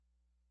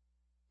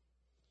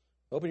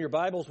Open your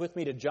Bibles with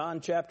me to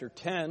John chapter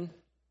 10.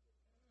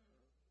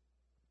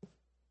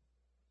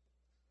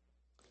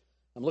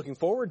 I'm looking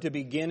forward to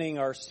beginning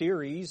our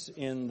series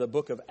in the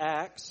book of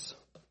Acts.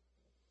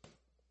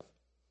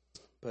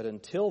 But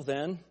until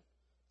then,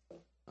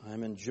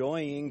 I'm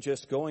enjoying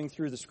just going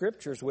through the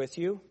scriptures with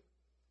you.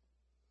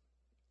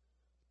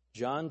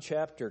 John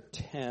chapter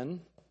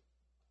 10.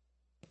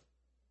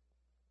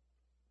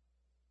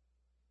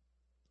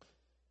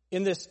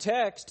 In this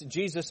text,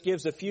 Jesus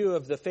gives a few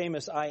of the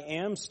famous I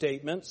am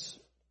statements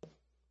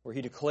where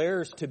he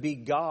declares to be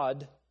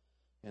God.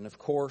 And of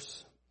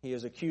course, he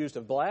is accused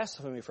of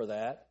blasphemy for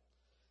that.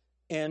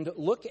 And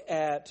look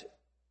at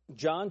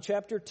John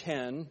chapter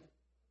 10.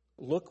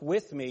 Look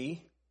with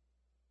me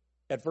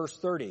at verse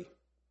 30.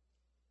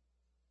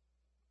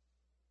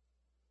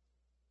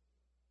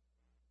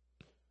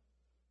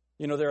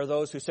 You know, there are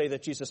those who say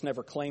that Jesus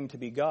never claimed to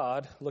be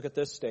God. Look at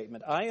this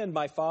statement. I and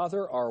my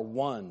Father are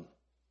one.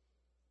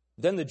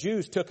 Then the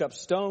Jews took up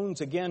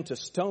stones again to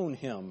stone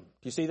him. Do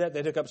you see that?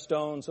 They took up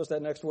stones. What's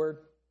that next word?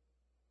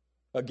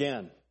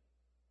 Again.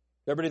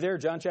 Everybody there?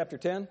 John chapter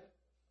 10?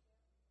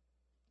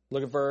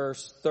 Look at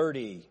verse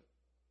 30.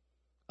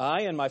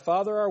 I and my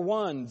Father are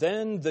one.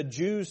 Then the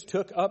Jews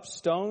took up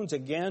stones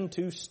again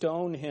to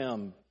stone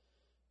him.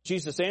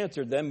 Jesus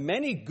answered them,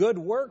 many good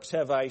works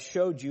have I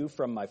showed you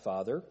from my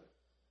Father.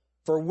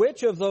 For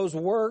which of those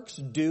works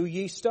do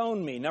ye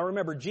stone me? Now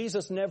remember,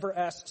 Jesus never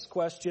asks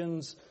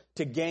questions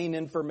to gain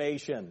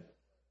information.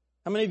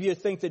 How many of you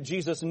think that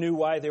Jesus knew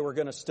why they were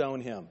going to stone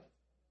him?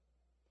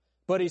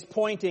 But he's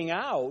pointing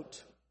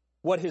out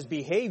what his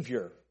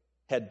behavior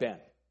had been.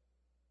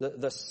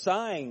 The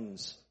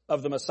signs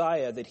of the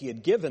Messiah that he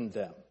had given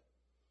them.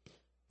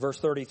 Verse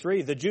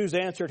 33, the Jews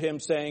answered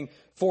him saying,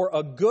 for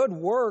a good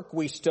work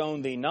we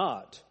stone thee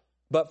not,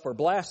 but for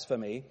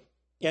blasphemy,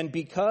 and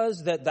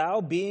because that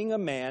thou being a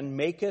man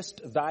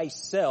makest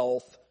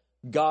thyself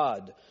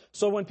God.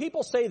 So when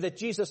people say that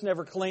Jesus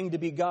never claimed to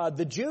be God,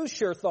 the Jews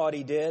sure thought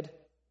he did.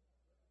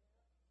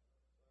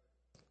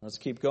 Let's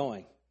keep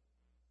going.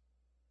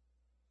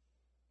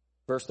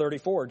 Verse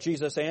 34,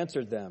 Jesus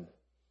answered them,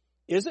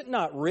 is it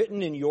not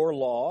written in your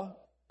law,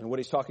 and what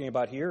he's talking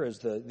about here is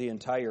the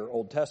entire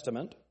Old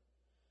Testament,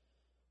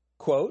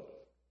 quote,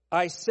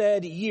 I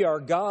said ye are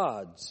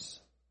gods.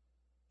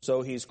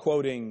 So he's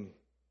quoting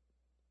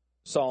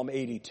Psalm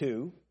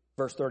 82,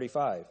 verse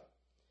 35.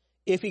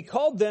 If he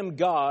called them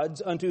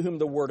gods unto whom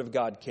the word of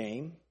God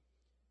came,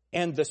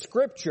 and the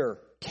scripture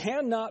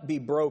cannot be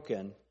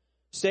broken,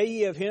 say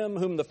ye of him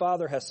whom the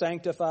Father hath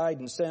sanctified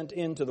and sent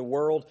into the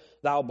world,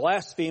 thou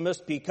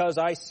blasphemest, because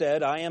I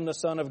said, I am the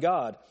Son of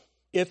God.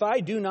 If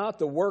I do not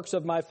the works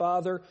of my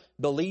Father,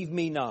 believe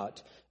me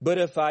not. But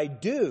if I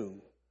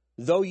do,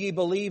 though ye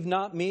believe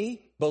not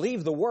me,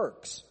 believe the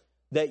works,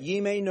 that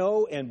ye may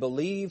know and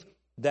believe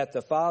that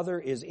the Father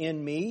is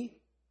in me,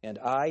 and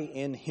I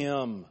in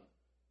him.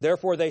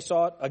 Therefore they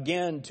sought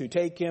again to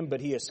take him,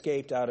 but he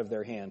escaped out of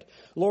their hand.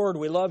 Lord,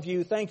 we love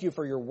you. Thank you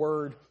for your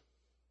word.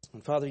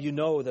 And Father, you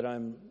know that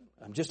I'm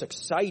just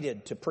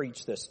excited to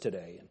preach this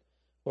today. And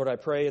Lord, I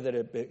pray that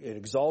it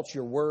exalts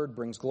your word,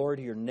 brings glory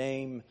to your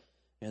name,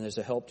 and is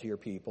a help to your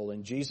people.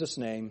 In Jesus'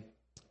 name,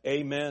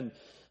 amen.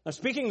 I'm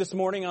speaking this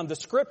morning on the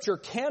scripture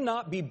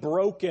cannot be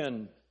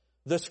broken.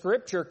 The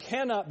scripture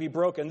cannot be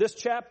broken. This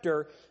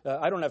chapter,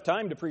 I don't have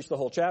time to preach the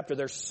whole chapter.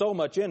 There's so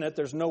much in it.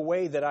 There's no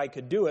way that I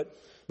could do it.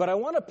 But I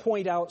want to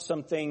point out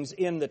some things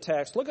in the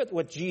text. Look at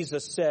what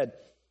Jesus said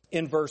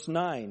in verse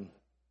 9.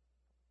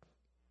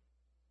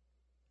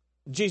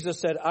 Jesus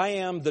said, I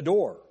am the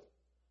door.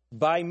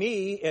 By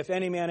me, if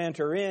any man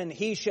enter in,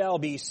 he shall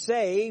be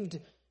saved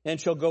and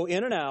shall go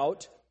in and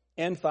out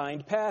and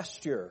find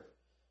pasture.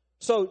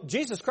 So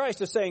Jesus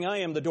Christ is saying, I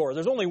am the door.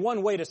 There's only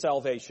one way to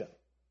salvation.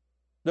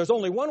 There's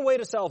only one way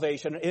to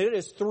salvation, and it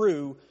is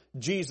through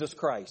Jesus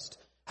Christ.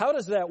 How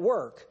does that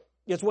work?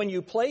 It's when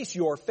you place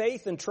your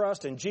faith and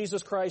trust in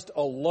Jesus Christ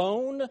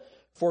alone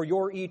for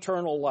your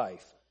eternal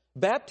life.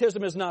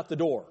 Baptism is not the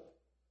door.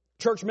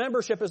 Church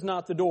membership is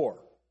not the door.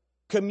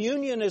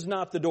 Communion is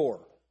not the door.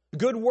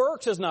 Good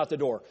works is not the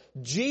door.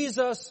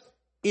 Jesus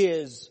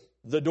is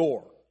the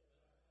door.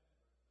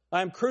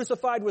 I am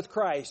crucified with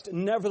Christ,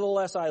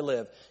 nevertheless I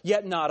live.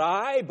 Yet not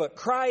I, but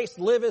Christ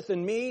liveth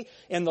in me,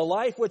 and the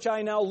life which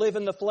I now live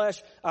in the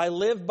flesh, I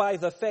live by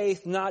the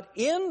faith not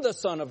in the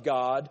Son of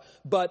God,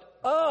 but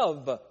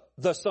of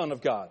the Son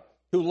of God,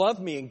 who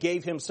loved me and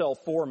gave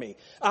himself for me.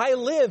 I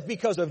live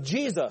because of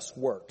Jesus'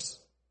 works.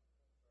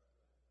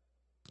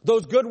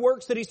 Those good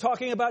works that he's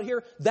talking about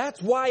here, that's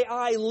why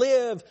I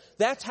live.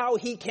 That's how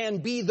he can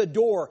be the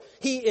door.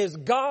 He is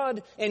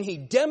God, and he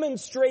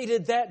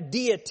demonstrated that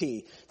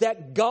deity,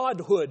 that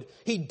godhood.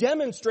 He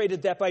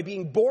demonstrated that by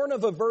being born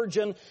of a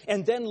virgin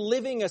and then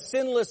living a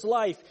sinless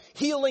life,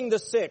 healing the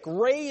sick,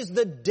 raised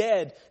the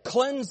dead,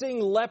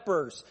 cleansing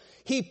lepers.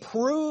 He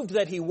proved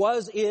that he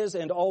was, is,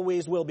 and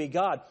always will be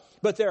God.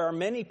 But there are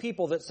many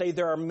people that say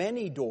there are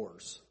many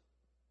doors.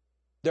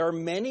 There are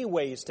many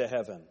ways to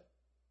heaven.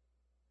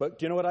 But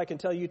do you know what I can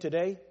tell you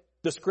today?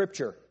 The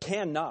scripture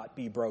cannot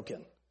be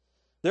broken.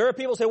 There are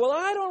people who say, well,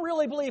 I don't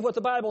really believe what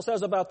the Bible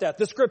says about that.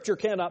 The Scripture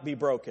cannot be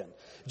broken.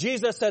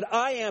 Jesus said,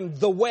 I am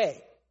the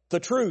way, the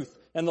truth,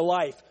 and the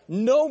life.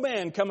 No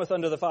man cometh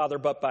unto the Father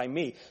but by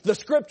me. The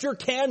Scripture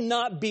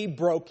cannot be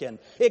broken.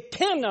 It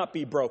cannot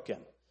be broken.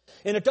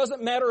 And it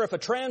doesn't matter if a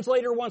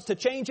translator wants to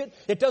change it.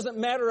 It doesn't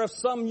matter if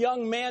some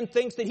young man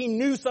thinks that he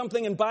knew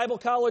something in Bible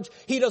college.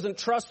 He doesn't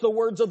trust the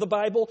words of the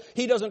Bible.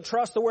 He doesn't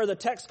trust where the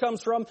text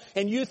comes from.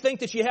 And you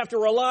think that you have to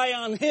rely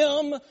on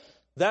him.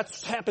 That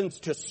happens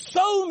to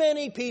so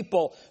many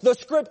people. The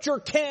Scripture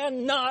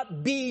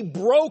cannot be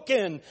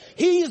broken.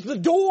 He's the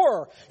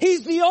door.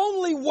 He's the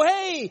only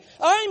way.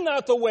 I'm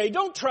not the way.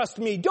 Don't trust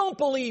me. Don't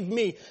believe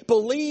me.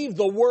 Believe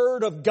the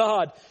Word of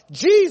God.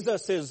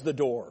 Jesus is the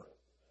door.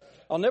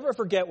 I'll never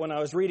forget when I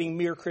was reading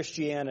Mere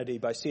Christianity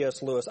by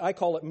C.S. Lewis. I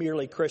call it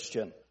Merely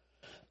Christian.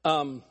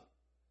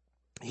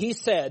 He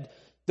said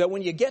that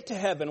when you get to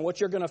heaven, what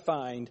you're going to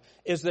find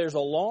is there's a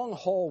long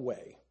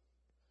hallway.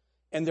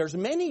 And there's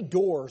many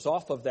doors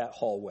off of that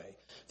hallway.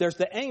 There's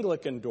the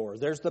Anglican door.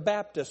 There's the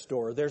Baptist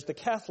door. There's the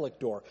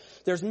Catholic door.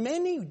 There's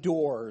many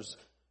doors.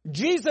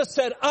 Jesus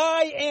said,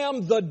 I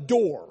am the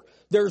door.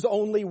 There's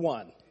only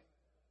one.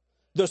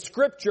 The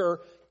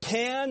Scripture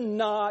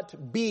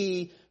cannot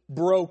be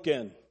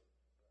broken.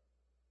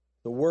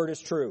 The Word is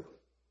true.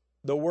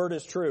 The Word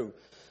is true.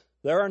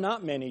 There are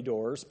not many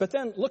doors. But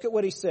then look at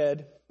what he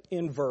said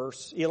in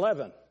verse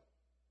 11.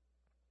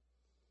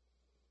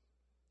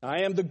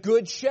 I am the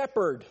good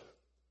shepherd.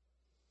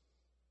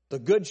 The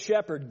good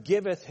shepherd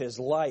giveth his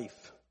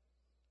life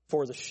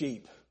for the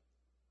sheep.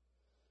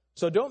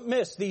 So don't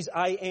miss these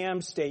I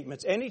am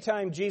statements.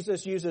 Anytime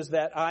Jesus uses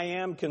that I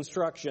am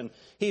construction,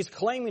 he's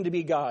claiming to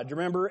be God. Do you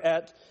remember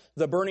at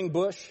the burning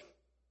bush?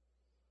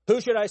 Who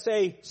should I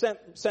say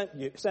sent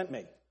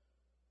me?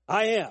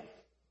 I am.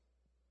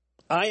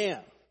 I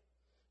am.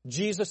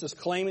 Jesus is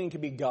claiming to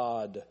be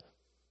God.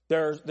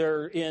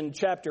 There in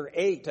chapter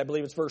 8, I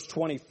believe it's verse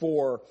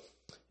 24,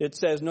 it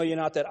says, know ye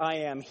not that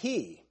I am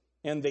he?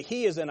 And the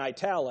he is in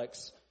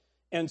italics.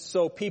 And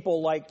so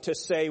people like to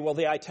say, well,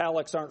 the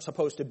italics aren't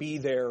supposed to be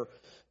there.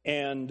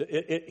 And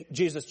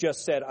Jesus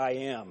just said, I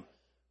am.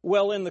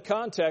 Well, in the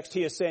context,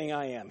 he is saying,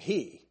 I am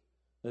he.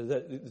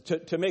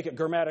 To make it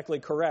grammatically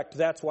correct,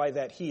 that's why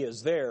that he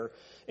is there.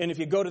 And if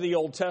you go to the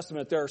Old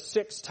Testament, there are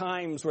 6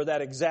 times where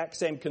that exact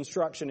same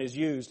construction is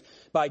used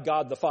by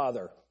God the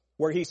Father,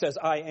 where he says,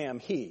 I am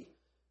he.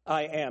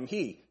 I am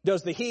he.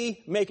 Does the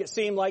he make it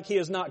seem like he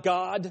is not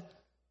God?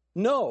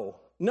 No.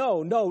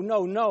 No, no,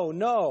 no, no,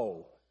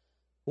 no.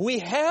 We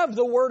have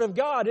the Word of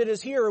God. It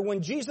is here.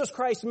 When Jesus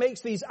Christ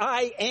makes these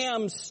I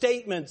am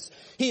statements,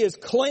 he is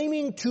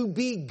claiming to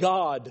be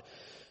God.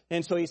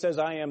 And so he says,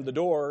 I am the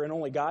door, and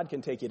only God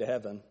can take you to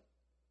heaven.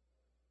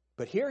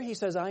 But here he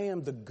says, I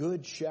am the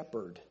good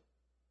shepherd.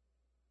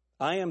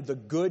 I am the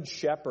good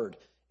shepherd.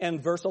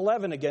 And verse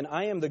 11 again,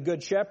 I am the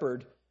good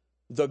shepherd.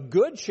 The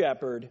good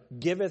shepherd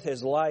giveth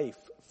his life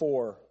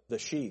for the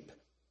sheep.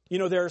 You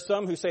know, there are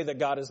some who say that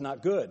God is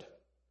not good.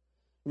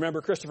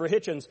 Remember, Christopher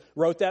Hitchens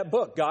wrote that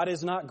book, God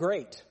is Not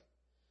Great.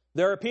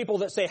 There are people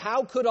that say,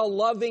 how could a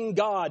loving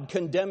God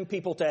condemn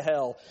people to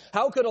hell?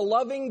 How could a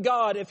loving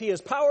God, if he is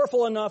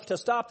powerful enough to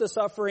stop the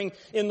suffering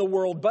in the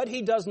world, but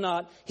he does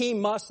not, he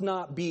must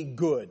not be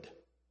good?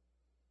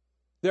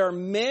 There are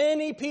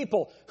many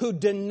people who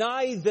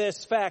deny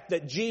this fact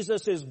that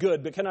Jesus is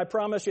good. But can I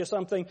promise you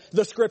something?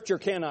 The Scripture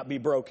cannot be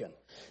broken.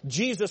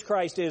 Jesus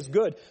Christ is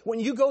good. When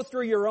you go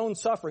through your own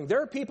suffering,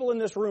 there are people in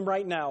this room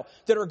right now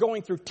that are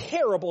going through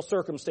terrible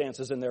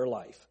circumstances in their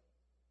life.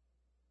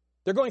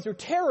 They're going through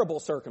terrible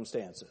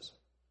circumstances.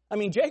 I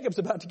mean, Jacob's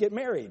about to get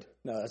married.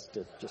 No, that's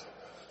just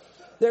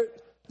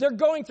they're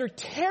going through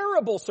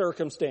terrible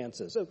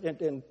circumstances.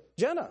 And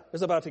Jenna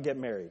is about to get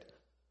married.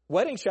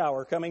 Wedding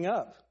shower coming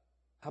up.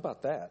 How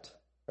about that?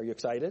 Are you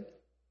excited?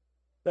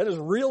 That is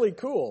really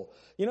cool.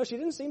 You know, she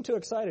didn't seem too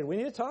excited. We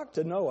need to talk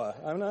to Noah.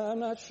 I'm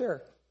not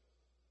sure.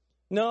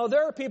 No,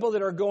 there are people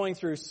that are going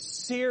through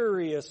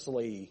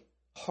seriously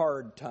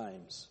hard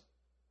times.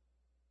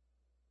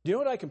 Do you know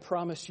what I can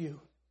promise you?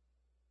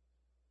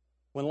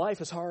 When life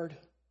is hard,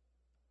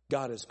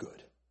 God is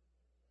good.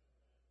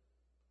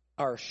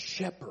 Our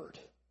shepherd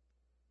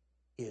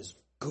is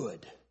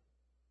good.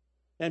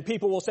 And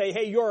people will say,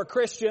 hey, you're a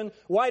Christian.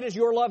 Why does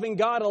your loving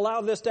God allow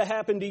this to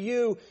happen to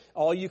you?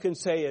 All you can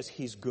say is,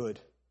 he's good.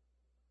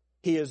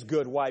 He is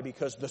good. Why?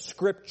 Because the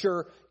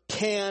Scripture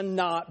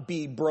cannot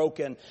be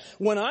broken.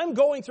 When I'm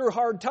going through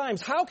hard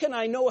times, how can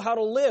I know how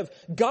to live?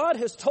 God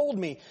has told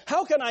me.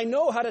 How can I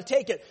know how to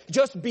take it?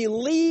 Just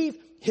believe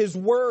his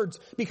words,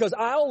 because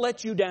I'll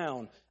let you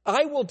down.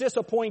 I will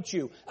disappoint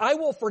you. I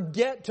will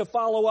forget to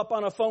follow up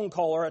on a phone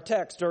call or a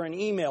text or an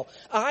email.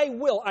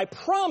 I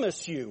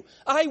promise you,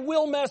 I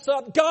will mess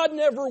up. God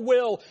never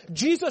will.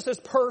 Jesus is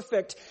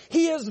perfect.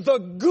 He is the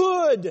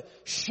good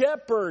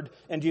shepherd.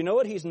 And do you know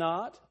what he's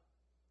not?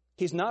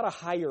 He's not a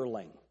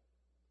hireling.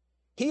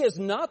 He is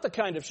not the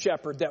kind of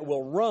shepherd that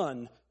will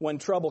run when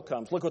trouble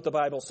comes. Look what the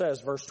Bible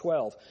says, verse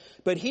 12.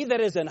 But he that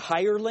is an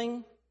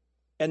hireling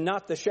and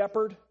not the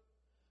shepherd,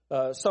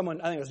 I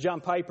think it was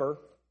John Piper,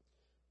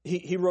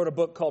 He wrote a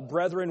book called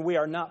Brethren, We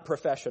Are Not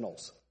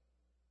Professionals.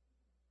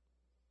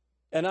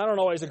 And I don't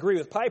always agree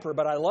with Piper,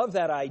 but I love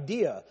that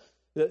idea.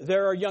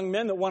 There are young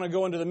men that want to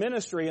go into the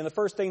ministry, and the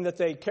first thing that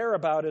they care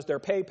about is their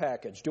pay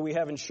package. Do we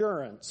have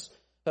insurance?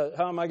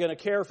 How am I going to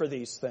care for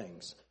these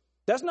things?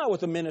 That's not what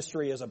the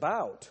ministry is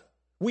about.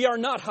 We are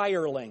not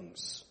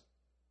hirelings.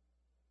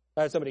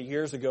 I had somebody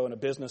years ago in a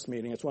business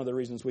meeting. It's one of the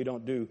reasons we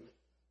don't do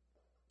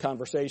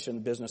conversation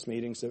business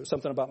meetings. There was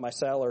something about my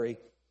salary.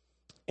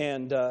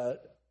 And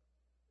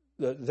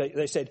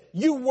they said,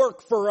 "You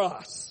work for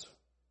us."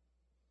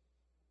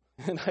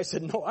 And I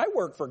said, "No, I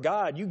work for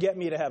God. You get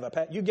me to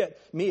have you get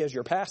me as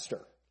your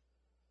pastor.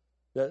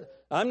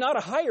 I'm not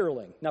a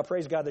hireling." Now,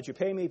 praise God that you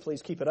pay me.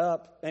 Please keep it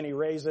up. Any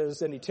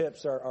raises, any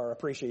tips are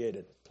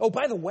appreciated. Oh,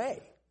 by the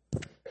way,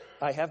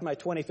 I have my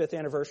 25th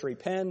anniversary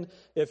pen,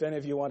 if any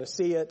of you want to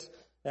see it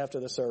after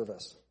the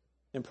service.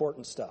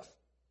 Important stuff.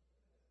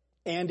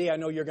 Andy, I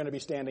know you're going to be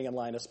standing in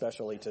line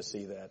especially to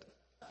see that.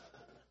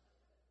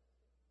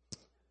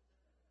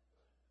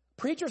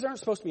 Preachers aren't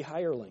supposed to be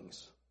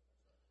hirelings.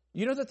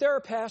 You know that there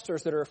are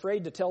pastors that are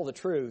afraid to tell the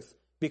truth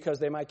because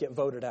they might get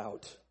voted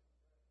out.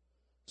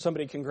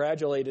 Somebody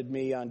congratulated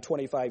me on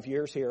 25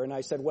 years here, and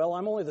I said, "Well,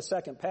 I'm only the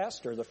second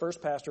pastor. The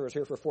first pastor was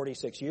here for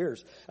 46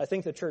 years. I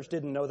think the church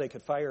didn't know they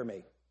could fire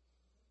me."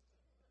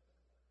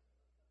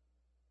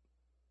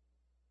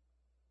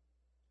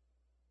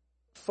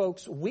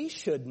 Folks, we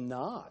should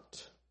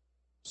not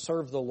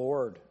serve the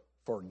Lord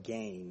for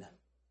gain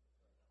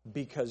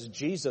because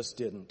Jesus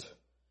didn't.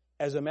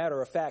 As a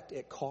matter of fact,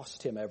 it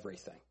cost him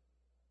everything.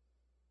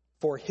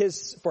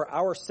 For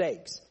our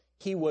sakes,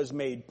 he was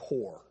made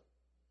poor.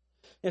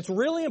 It's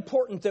really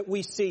important that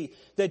we see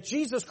that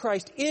Jesus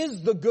Christ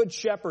is the good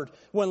shepherd.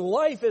 When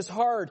life is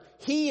hard,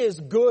 he is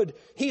good.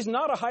 He's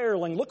not a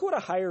hireling. Look what a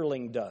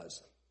hireling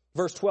does.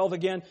 Verse 12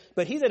 again,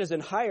 "But he that is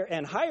an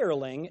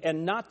hireling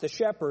and not the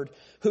shepherd,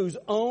 whose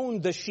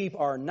own the sheep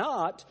are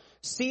not,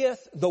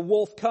 seeth the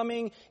wolf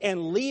coming,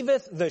 and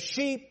leaveth the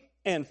sheep,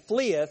 and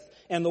fleeth,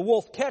 and the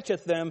wolf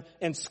catcheth them,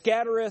 and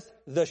scattereth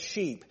the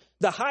sheep.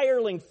 The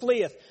hireling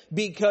fleeth,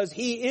 because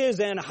he is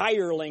an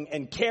hireling,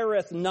 and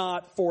careth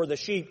not for the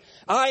sheep.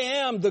 I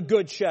am the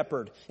good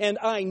shepherd, and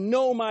I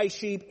know my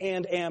sheep,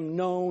 and am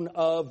known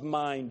of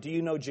mine." Do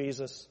you know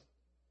Jesus?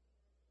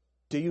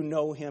 Do you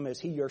know him? Is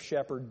he your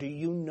shepherd? Do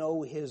you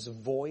know his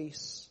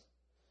voice?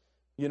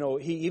 You know,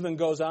 he even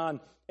goes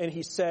on and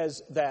he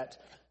says that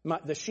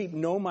the sheep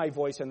know my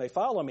voice and they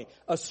follow me.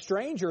 A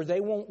stranger they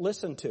won't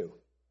listen to.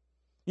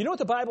 You know what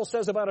the Bible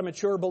says about a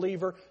mature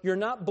believer? You're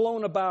not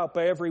blown about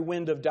by every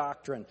wind of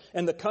doctrine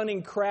and the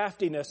cunning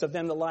craftiness of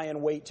them that lie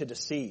in wait to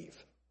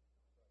deceive.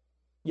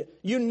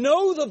 You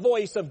know the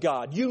voice of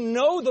God. You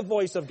know the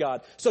voice of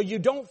God. So you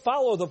don't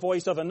follow the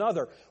voice of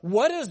another.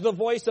 What is the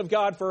voice of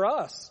God for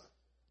us?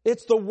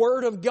 It's the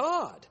Word of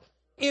God.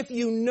 If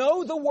you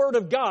know the Word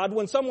of God,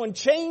 when someone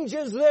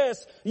changes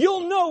this,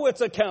 you'll know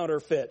it's a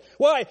counterfeit.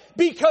 Why?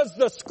 Because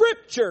the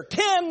Scripture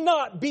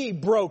cannot be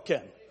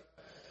broken.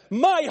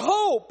 My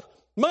hope,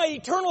 my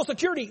eternal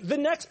security. The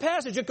next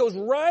passage, it goes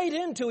right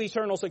into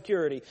eternal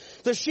security.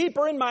 The sheep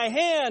are in my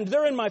hand.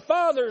 They're in my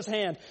Father's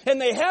hand. And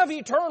they have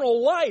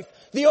eternal life.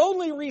 The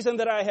only reason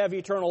that I have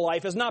eternal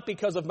life is not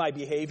because of my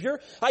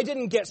behavior. I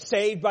didn't get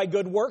saved by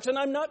good works, and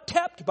I'm not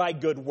kept by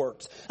good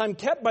works. I'm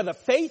kept by the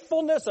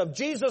faithfulness of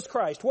Jesus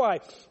Christ. Why?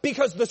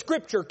 Because the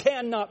Scripture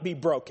cannot be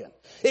broken.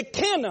 It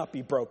cannot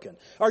be broken.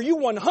 Are you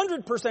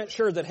 100%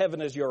 sure that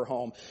heaven is your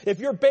home? If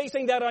you're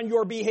basing that on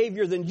your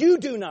behavior, then you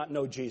do not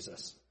know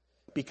Jesus.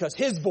 Because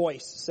his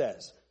voice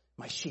says,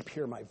 "My sheep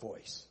hear my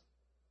voice.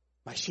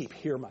 My sheep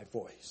hear my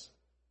voice."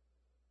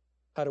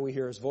 How do we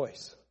hear his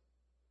voice?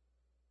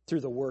 Through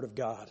the Word of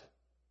God.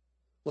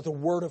 Let the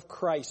Word of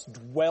Christ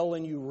dwell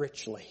in you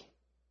richly.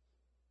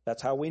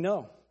 That's how we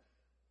know.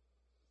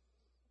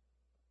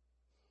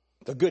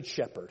 The Good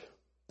Shepherd.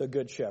 The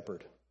Good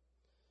Shepherd.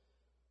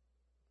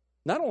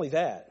 Not only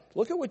that,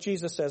 look at what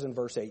Jesus says in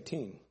verse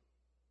 18.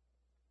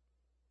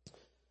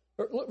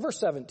 Verse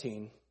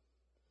 17.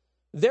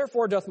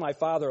 "Therefore doth my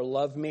Father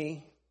love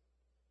me,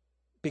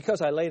 because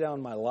I lay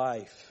down my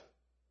life,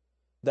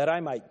 that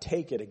I might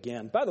take it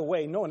again." By the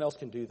way, no one else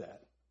can do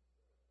that.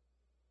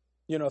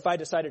 You know, if I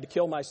decided to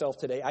kill myself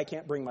today, I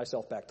can't bring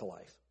myself back to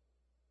life.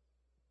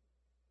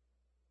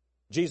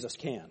 Jesus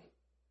can.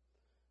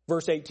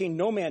 Verse 18,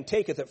 "No man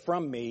taketh it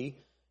from me,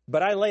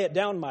 but I lay it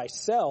down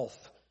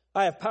myself.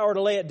 I have power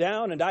to lay it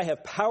down, and I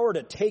have power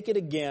to take it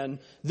again.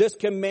 This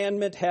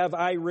commandment have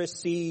I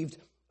received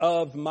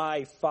of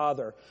my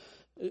Father."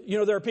 You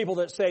know, there are people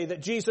that say that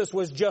Jesus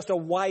was just a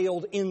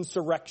wild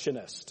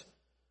insurrectionist,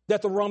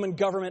 that the Roman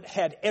government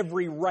had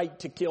every right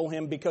to kill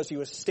him because he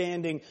was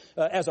standing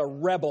as a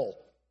rebel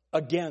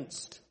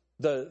against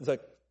the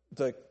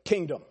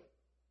kingdom.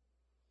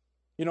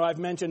 You know, I've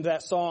mentioned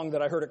that song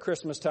that I heard at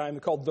Christmas time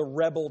called The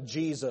Rebel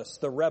Jesus,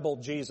 The Rebel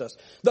Jesus.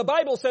 The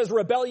Bible says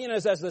rebellion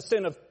is as the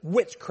sin of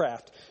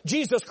witchcraft.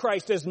 Jesus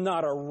Christ is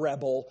not a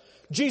rebel.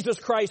 Jesus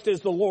Christ is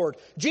the Lord.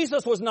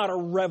 Jesus was not a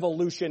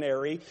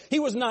revolutionary.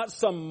 He was not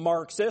some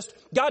Marxist.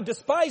 God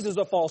despises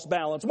a false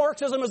balance.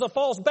 Marxism is a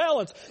false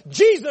balance.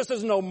 Jesus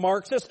is no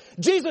Marxist.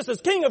 Jesus is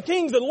King of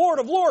Kings and Lord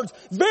of Lords.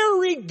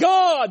 Very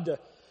God.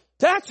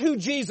 That's who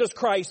Jesus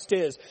Christ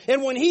is.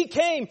 And when He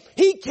came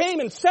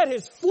and set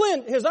His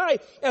eye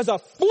as a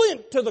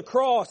flint to the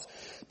cross,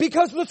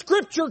 because the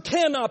Scripture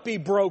cannot be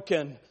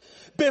broken.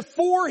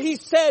 Before He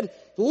said,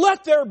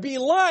 let there be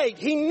light,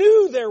 He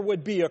knew there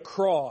would be a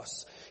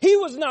cross. He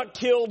was not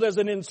killed as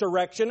an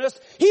insurrectionist.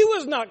 He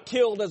was not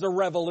killed as a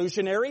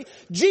revolutionary.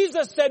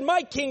 Jesus said,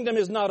 my kingdom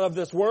is not of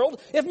this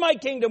world. If my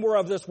kingdom were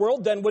of this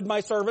world, then would my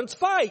servants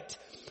fight.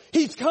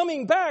 He's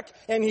coming back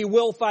and He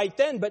will fight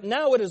then, but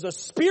now it is a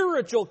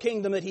spiritual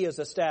kingdom that He has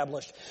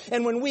established.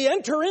 And when we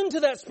enter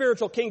into that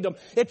spiritual kingdom,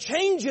 it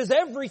changes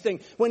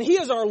everything. When He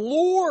is our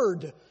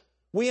Lord,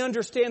 we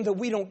understand that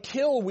we don't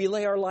kill, we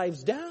lay our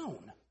lives down.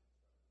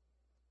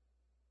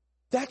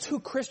 That's who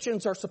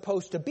Christians are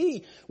supposed to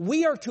be.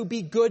 We are to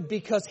be good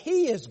because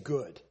He is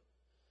good.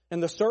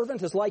 And the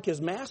servant is like his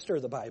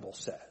master, the Bible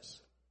says.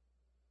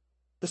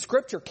 The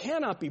Scripture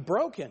cannot be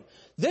broken.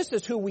 This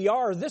is who we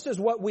are. This is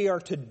what we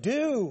are to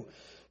do.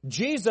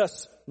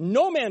 Jesus,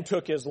 no man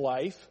took His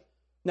life.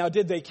 Now,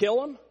 did they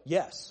kill Him?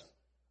 Yes.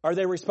 Are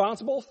they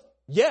responsible?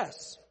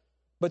 Yes.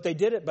 But they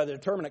did it by the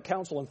determinate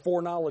counsel and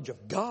foreknowledge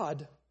of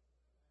God.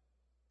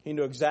 He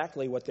knew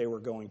exactly what they were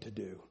going to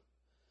do.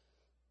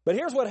 But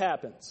here's what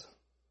happens.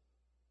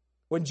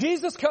 When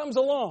Jesus comes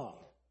along,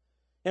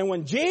 and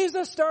when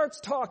Jesus starts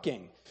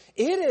talking,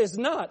 it is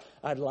not,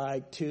 I'd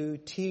like to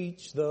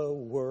teach the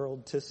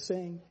world to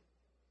sing.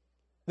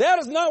 That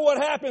is not what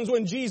happens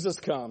when Jesus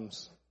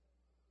comes.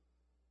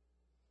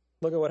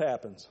 Look at what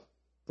happens.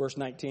 Verse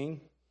 19.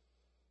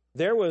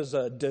 There was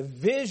a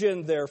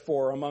division,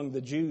 therefore, among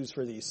the Jews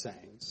for these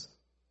sayings.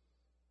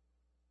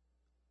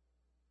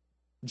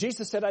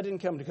 Jesus said, I didn't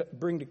come to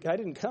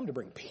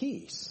bring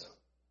peace,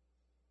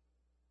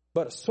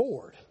 but a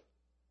sword.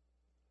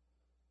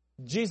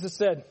 Jesus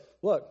said,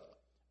 look,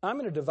 I'm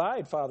going to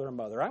divide father and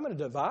mother. I'm going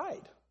to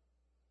divide.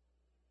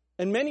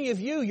 And many of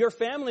you, your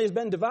family has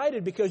been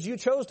divided because you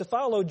chose to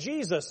follow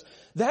Jesus.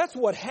 That's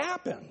what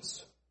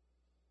happens.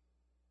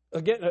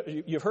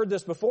 Again, you've heard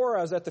this before.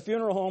 I was at the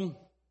funeral home.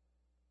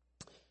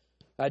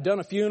 I'd done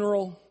a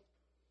funeral.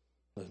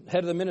 The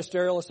head of the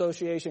ministerial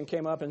association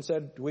came up and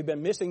said, we've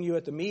been missing you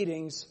at the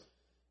meetings.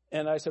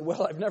 And I said,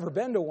 well, I've never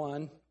been to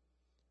one.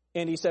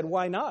 And he said,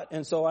 why not?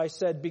 And so I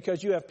said,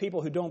 because you have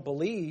people who don't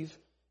believe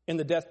in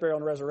the death, burial,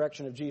 and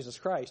resurrection of Jesus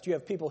Christ. You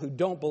have people who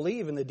don't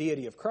believe in the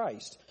deity of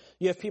Christ.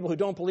 You have people who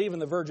don't believe in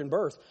the virgin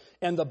birth.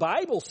 And the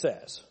Bible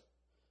says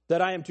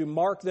that I am to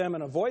mark them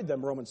and avoid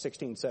them, Romans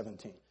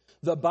 16:17.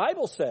 The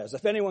Bible says,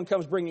 if anyone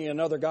comes bringing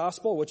another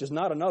gospel, which is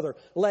not another,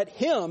 let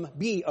him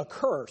be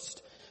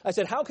accursed. I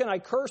said, how can I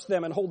curse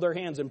them and hold their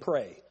hands and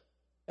pray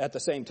at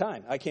the same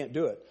time? I can't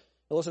do it.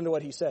 Now listen to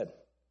what he said.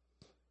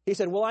 He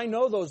said, well, I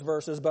know those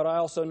verses, but I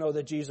also know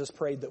that Jesus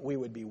prayed that we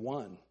would be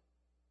one.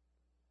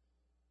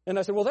 And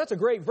I said, well, that's a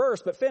great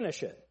verse, but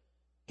finish it.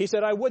 He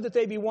said, I would that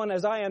they be one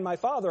as I and my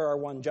Father are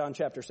one, John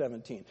chapter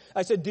 17.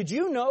 I said, did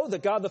you know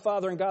that God the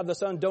Father and God the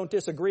Son don't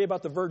disagree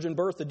about the virgin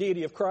birth, the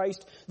deity of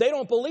Christ? They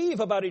don't believe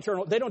about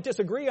they don't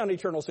disagree on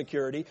eternal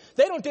security.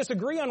 They don't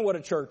disagree on what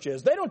a church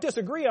is. They don't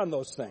disagree on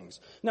those things.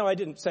 Now, I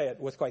didn't say it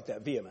with quite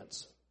that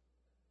vehemence.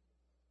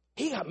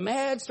 He got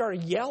mad,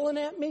 started yelling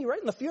at me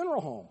right in the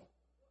funeral home.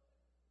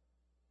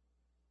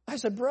 I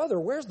said, brother,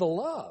 where's the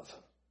love?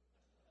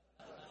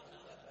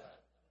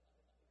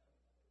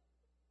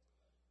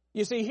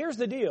 You see, here's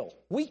the deal.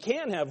 We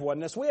can have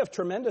oneness. We have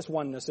tremendous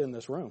oneness in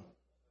this room.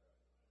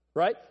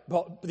 Right?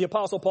 The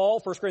Apostle Paul,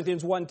 1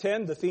 Corinthians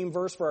 1:10, the theme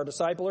verse for our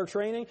discipler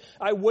training.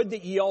 I would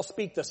that ye all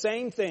speak the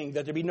same thing,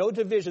 that there be no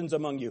divisions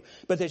among you,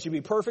 but that you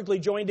be perfectly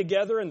joined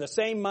together in the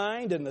same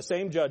mind and the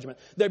same judgment.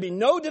 There be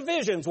no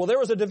divisions. Well, there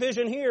was a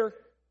division here.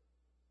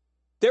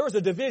 There was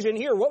a division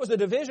here. What was the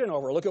division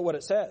over? Look at what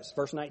it says.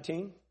 Verse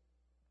 19.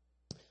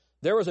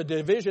 There was a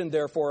division,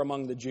 therefore,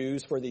 among the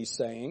Jews for these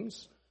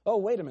sayings. Oh,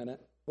 wait a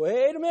minute.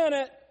 Wait a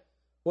minute.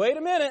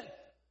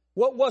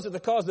 What was it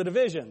that caused the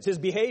divisions? His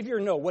behavior?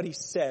 No, what he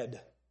said.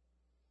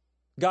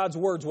 God's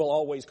words will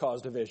always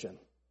cause division.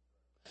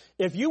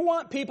 If you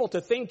want people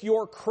to think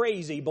you're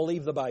crazy,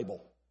 believe the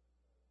Bible.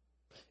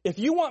 If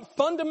you want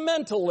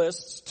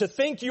fundamentalists to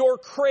think you're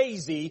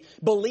crazy,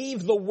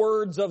 believe the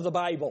words of the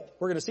Bible.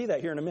 We're going to see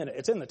that here in a minute.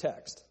 It's in the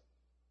text.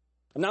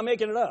 I'm not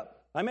making it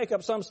up. I make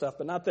up some stuff,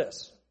 but not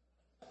this.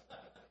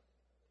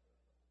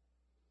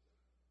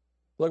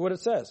 Look what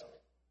it says.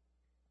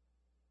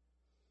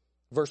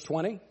 Verse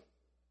 20.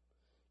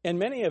 And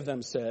many of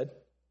them said,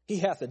 he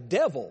hath a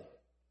devil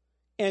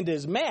and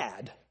is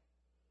mad.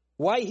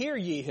 Why hear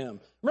ye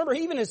him? Remember,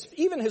 even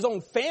his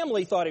own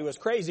family thought he was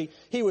crazy.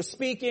 He was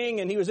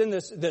speaking and he was in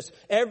this,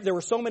 there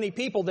were so many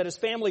people that his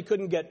family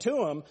couldn't get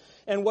to him.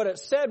 And what it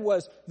said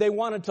was they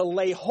wanted to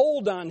lay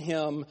hold on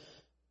him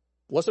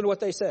Listen to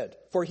what they said.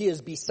 For he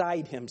is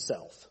beside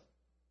himself.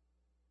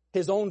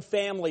 His own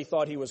family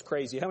thought he was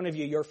crazy. How many of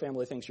you, your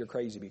family thinks you're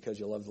crazy because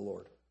you love the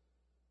Lord?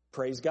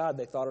 Praise God,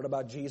 they thought it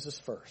about Jesus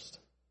first.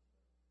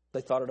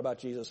 They thought it about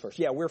Jesus first.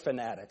 Yeah, we're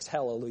fanatics.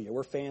 Hallelujah.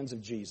 We're fans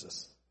of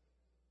Jesus.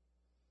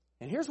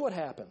 And here's what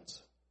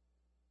happens.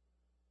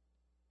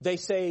 They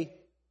say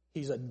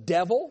he's a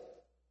devil.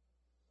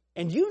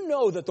 And you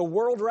know that the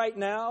world right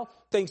now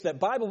thinks that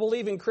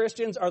Bible-believing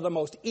Christians are the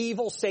most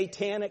evil,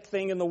 satanic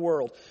thing in the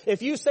world.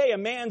 If you say a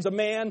man's a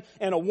man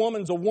and a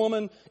woman's a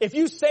woman, if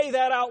you say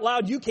that out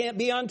loud, you can't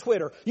be on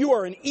Twitter. You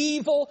are an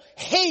evil,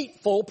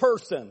 hateful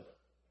person.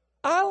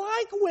 I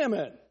like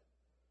women.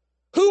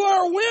 Who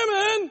are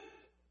women?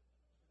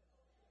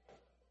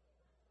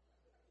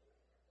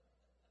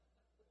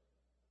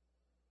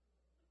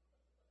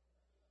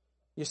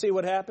 You see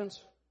what happens?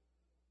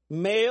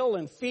 Male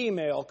and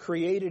female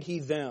created he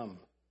them.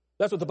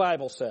 That's what the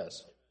Bible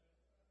says.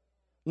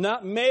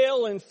 Not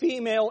male and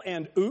female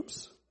and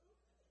oops.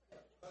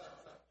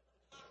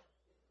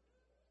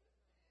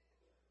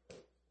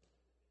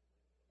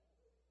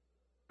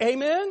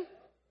 Amen?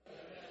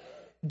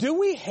 Do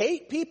we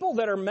hate people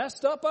that are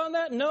messed up on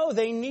that? No,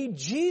 they need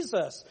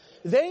Jesus.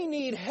 They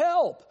need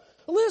help.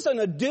 Listen,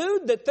 a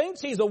dude that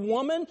thinks he's a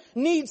woman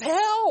needs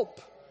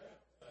help.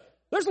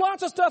 There's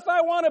lots of stuff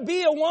I want to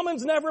be. A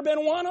woman's never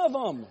been one of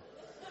them.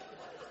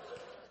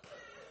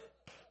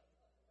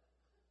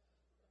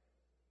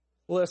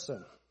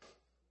 Listen,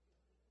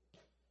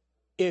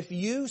 if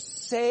you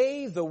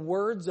say the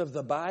words of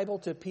the Bible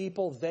to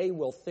people, they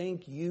will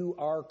think you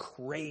are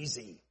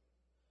crazy.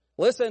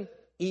 Listen,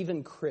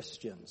 even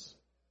Christians.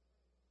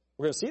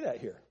 We're going to see that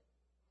here.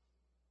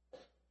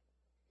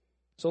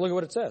 So look at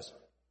what it says.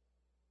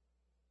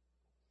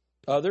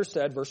 Others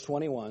said, verse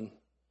 21,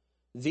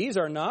 these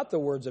are not the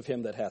words of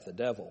him that hath a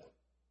devil.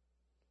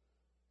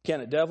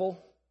 Can a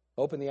devil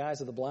open the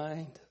eyes of the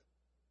blind?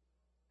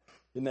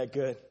 Isn't that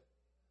good?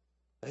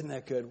 Isn't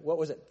that good? What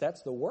was it?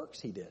 That's the works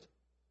he did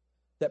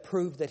that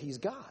proved that he's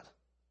God.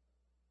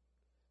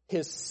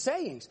 His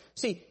sayings.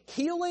 See,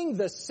 healing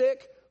the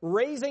sick,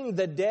 raising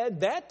the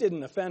dead, that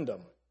didn't offend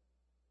him.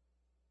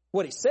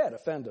 What he said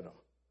offended him.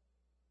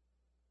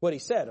 What he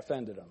said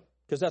offended him.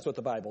 Because that's what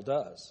the Bible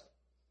does.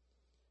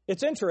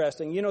 It's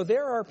interesting. You know,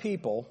 there are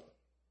people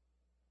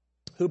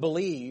who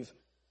believe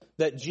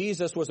that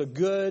Jesus was a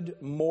good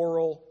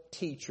moral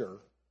teacher,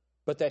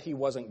 but that he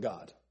wasn't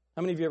God.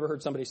 How many of you ever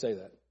heard somebody say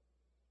that?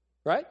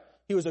 Right?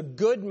 He was a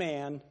good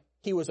man.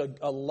 He was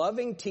a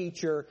loving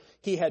teacher.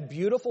 He had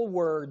beautiful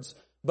words,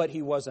 but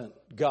he wasn't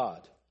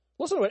God.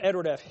 Listen to what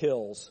Edward F.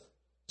 Hills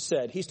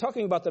said. He's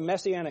talking about the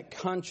messianic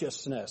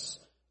consciousness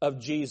of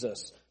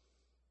Jesus.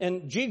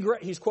 And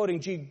he's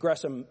quoting G.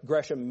 Gresham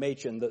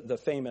Machen, the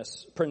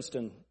famous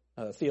Princeton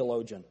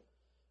theologian.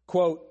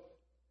 Quote,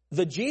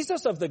 the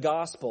Jesus of the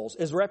Gospels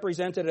is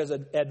represented as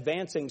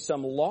advancing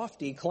some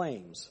lofty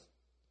claims.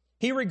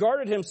 He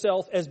regarded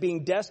himself as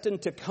being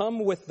destined to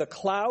come with the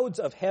clouds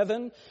of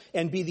heaven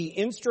and be the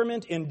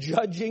instrument in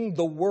judging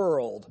the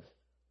world.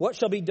 What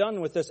shall be done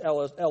with this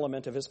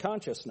element of his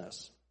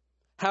consciousness?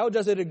 How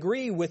does it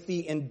agree with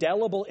the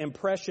indelible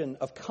impression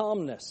of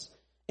calmness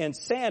and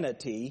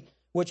sanity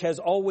which has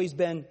always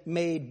been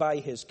made by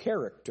his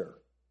character?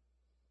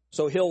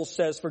 So Hills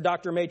says, for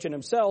Dr. Machen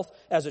himself,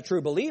 as a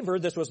true believer,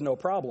 this was no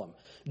problem.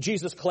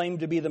 Jesus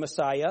claimed to be the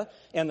Messiah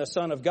and the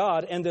Son of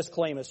God, and this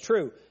claim is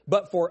true.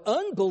 But for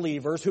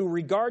unbelievers who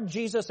regard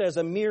Jesus as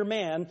a mere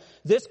man,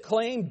 this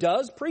claim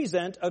does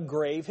present a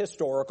grave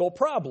historical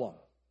problem.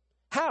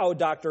 How,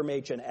 Dr.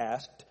 Machen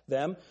asked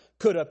them,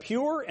 could a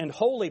pure and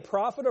holy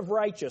prophet of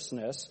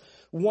righteousness,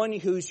 one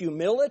whose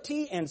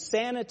humility and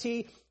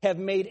sanity have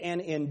made an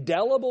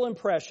indelible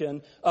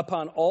impression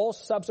upon all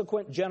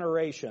subsequent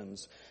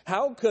generations,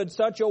 how could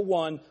such a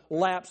one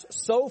lapse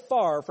so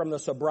far from the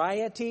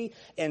sobriety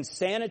and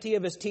sanity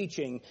of his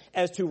teaching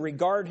as to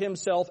regard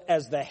himself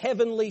as the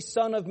heavenly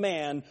Son of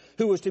Man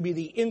who was to be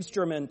the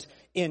instrument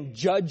in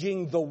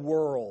judging the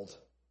world?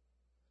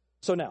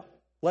 So now,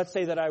 let's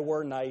say that I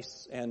were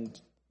nice and,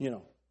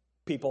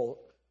 people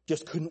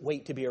just couldn't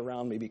wait to be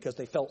around me because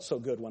they felt so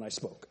good when I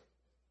spoke.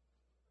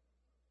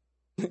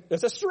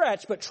 It's a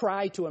stretch, but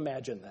try to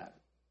imagine that.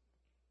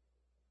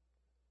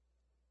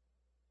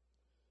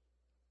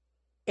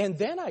 And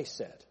then I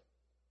said,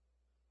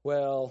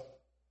 well,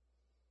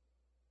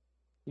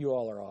 you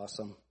all are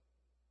awesome.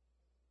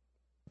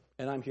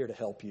 And I'm here to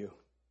help you.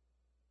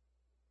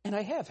 And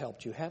I have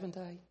helped you, haven't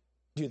I?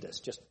 Do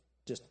this.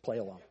 Just play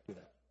along. Do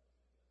that.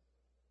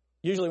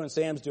 Usually when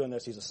Sam's doing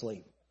this, he's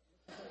asleep.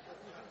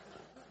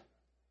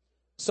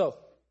 So,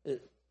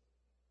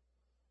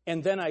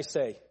 and then I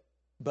say,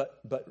 but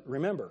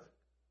remember,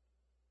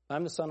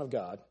 I'm the Son of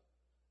God.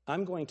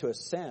 I'm going to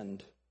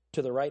ascend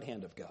to the right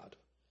hand of God.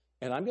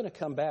 And I'm going to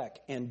come back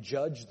and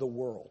judge the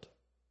world.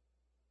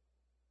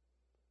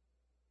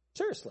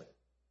 Seriously.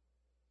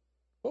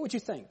 What would you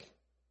think?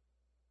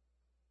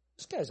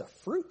 This guy's a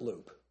Fruit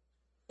Loop.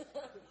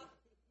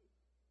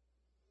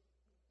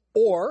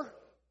 Or,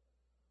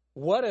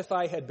 what if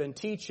I had been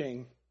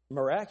teaching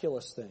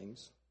miraculous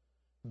things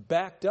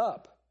backed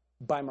up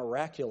by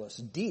miraculous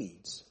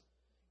deeds.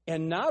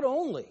 And not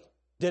only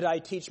did I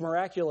teach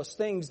miraculous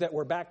things that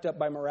were backed up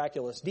by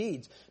miraculous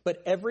deeds,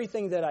 but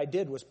everything that I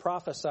did was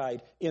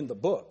prophesied in the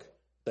book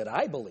that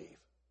I believe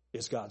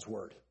is God's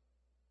word.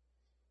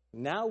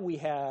 Now we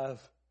have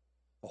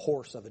a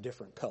horse of a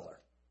different color.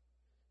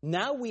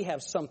 Now we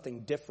have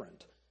something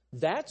different.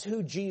 That's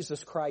who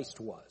Jesus Christ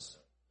was.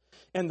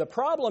 And the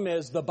problem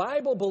is the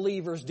Bible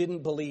believers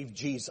didn't believe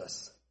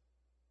Jesus.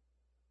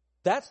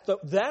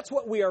 That's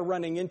what we are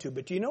running into.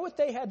 But do you know what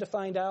they had to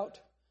find out?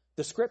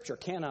 The Scripture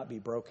cannot be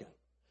broken.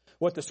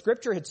 What the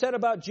Scripture had said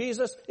about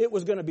Jesus, it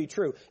was going to be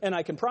true. And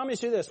I can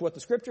promise you this, what the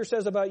Scripture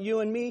says about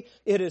you and me,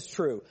 it is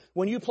true.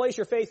 When you place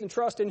your faith and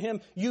trust in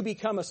Him, you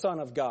become a son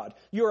of God.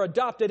 You're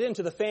adopted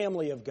into the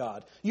family of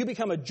God. You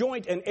become a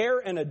joint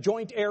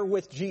heir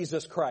with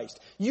Jesus Christ.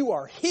 You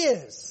are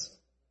His.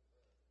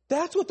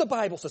 That's what the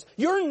Bible says.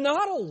 You're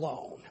not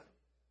alone.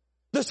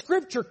 The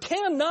Scripture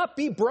cannot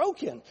be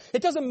broken.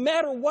 It doesn't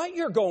matter what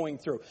you're going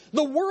through.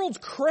 The world's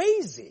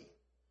crazy.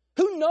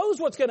 Who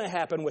knows what's going to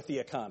happen with the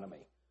economy?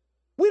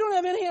 We don't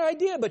have any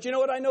idea, but you know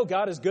what I know?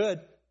 God is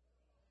good.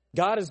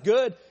 God is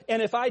good.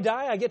 And if I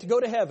die, I get to go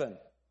to heaven.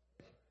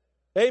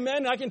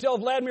 Amen. I can tell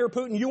Vladimir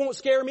Putin, you won't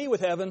scare me with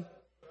heaven.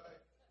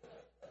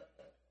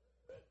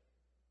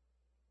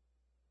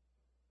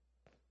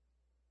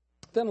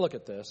 Then look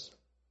at this.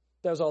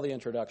 That was all the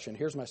introduction.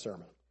 Here's my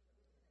sermon.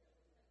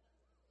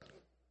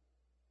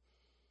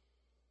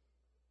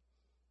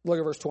 Look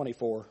at verse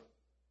 24.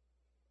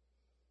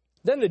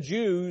 Then came the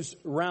Jews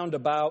round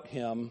about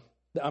him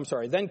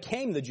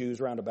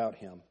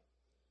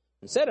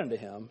and said unto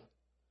him,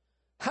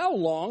 How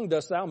long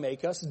dost thou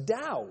make us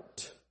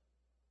doubt?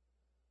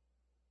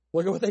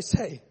 Look at what they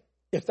say.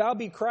 If thou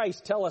be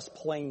Christ, tell us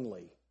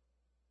plainly.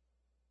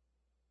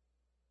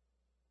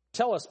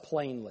 Tell us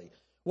plainly.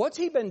 What's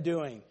he been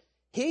doing?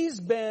 He's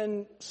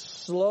been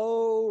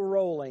slow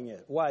rolling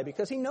it. Why?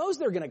 Because he knows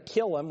they're going to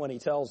kill him when he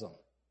tells them.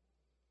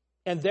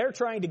 And they're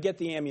trying to get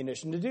the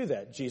ammunition to do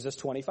that. Jesus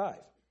 25.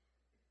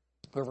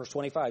 Or verse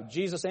 25.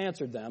 Jesus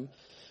answered them,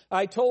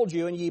 I told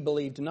you, and ye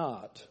believed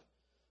not.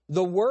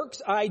 The works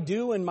that I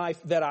do in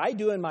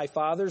my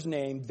Father's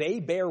name, they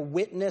bear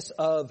witness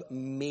of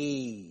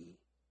me.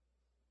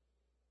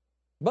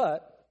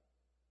 But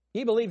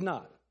ye believe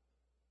not,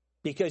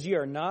 because ye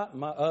are not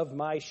of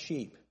my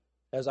sheep,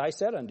 as I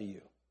said unto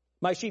you.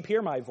 My sheep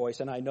hear my voice,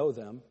 and I know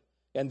them,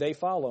 and they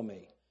follow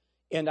me.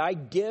 And I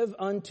give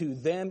unto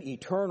them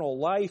eternal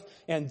life,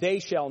 and they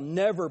shall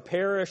never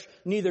perish,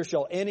 neither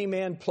shall any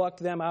man pluck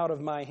them out of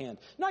my hand.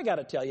 Now I got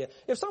to tell you,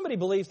 if somebody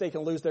believes they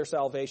can lose their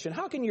salvation,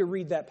 how can you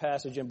read that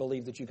passage and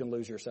believe that you can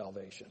lose your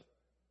salvation?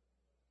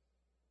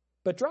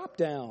 But drop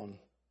down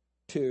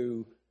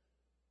to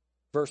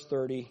verse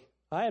 30.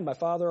 I and my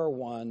Father are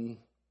one.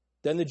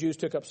 Then the Jews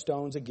took up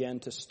stones again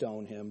to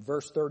stone him.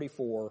 Verse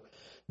 34,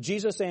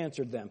 Jesus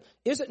answered them,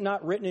 Is it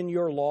not written in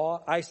your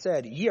law? I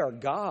said, Ye are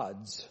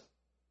gods.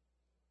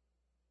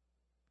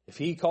 If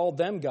he called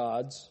them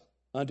gods,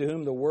 unto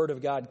whom the word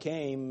of God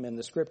came, and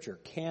the Scripture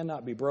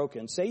cannot be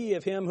broken. Say ye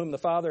of him whom the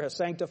Father has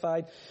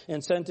sanctified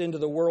and sent into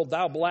the world,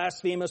 Thou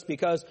blasphemest,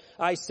 because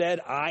I said,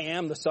 I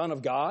am the Son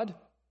of God?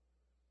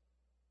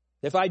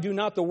 If I do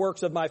not the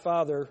works of my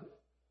Father,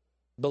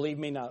 believe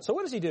me not. So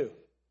what does he do?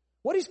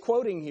 What he's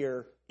quoting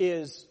here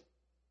is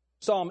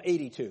Psalm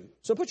 82.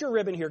 So put your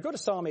ribbon here. Go to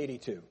Psalm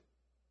 82.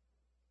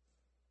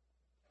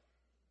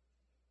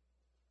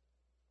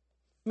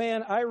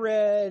 Man, I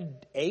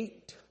read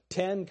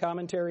 10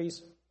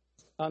 commentaries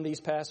on these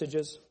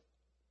passages.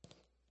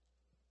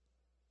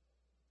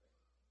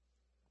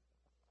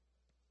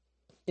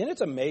 And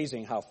it's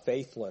amazing how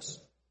faithless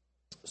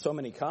so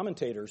many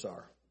commentators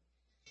are.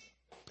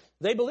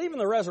 They believe in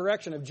the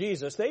resurrection of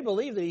Jesus. They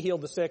believe that he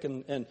healed the sick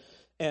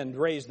and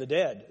raised the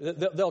dead.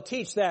 They'll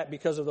teach that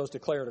because of those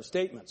declarative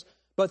statements.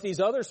 But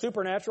these other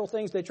supernatural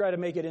things, they try to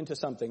make it into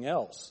something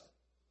else.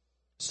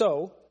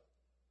 So,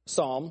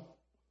 Psalm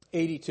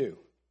 82.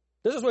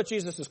 This is what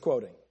Jesus is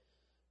quoting.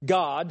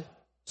 God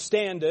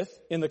standeth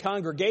in the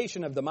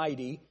congregation of the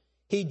mighty.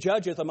 He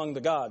judgeth among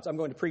the gods. I'm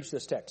going to preach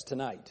this text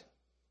tonight.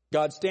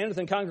 God standeth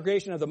in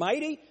congregation of the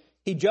mighty.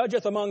 He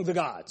judgeth among the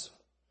gods.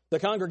 The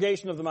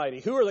congregation of the mighty.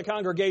 Who are the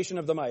congregation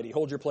of the mighty?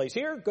 Hold your place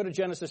here. Go to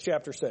Genesis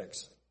chapter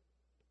 6.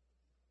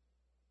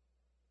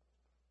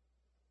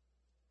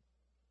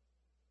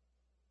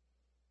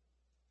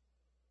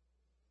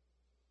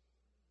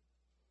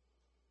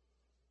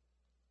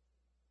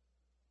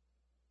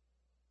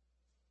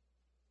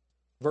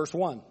 Verse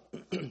 1,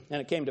 And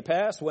it came to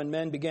pass, when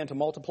men began to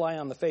multiply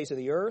on the face of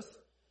the earth,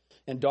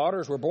 and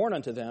daughters were born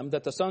unto them,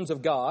 that the sons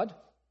of God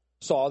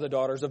saw the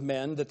daughters of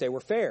men, that they were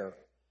fair.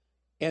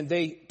 And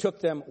they took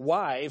them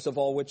wives of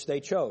all which they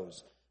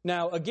chose.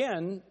 Now,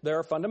 again, there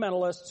are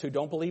fundamentalists who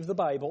don't believe the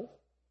Bible,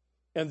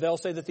 and they'll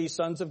say that these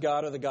sons of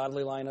God are the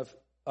godly line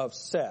of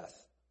Seth.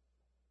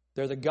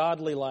 They're the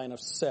godly line of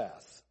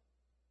Seth.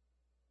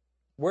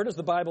 Where does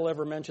the Bible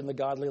ever mention the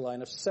godly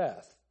line of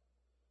Seth?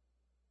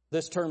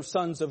 This term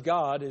sons of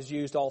God is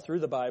used all through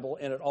the Bible,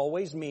 and it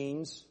always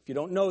means, if you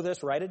don't know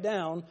this, write it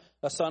down,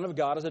 a son of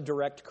God is a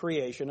direct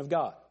creation of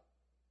God.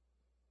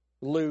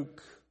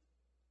 Luke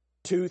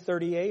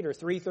 2:38 or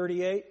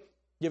 3:38,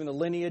 giving the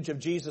lineage of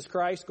Jesus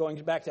Christ,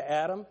 going back to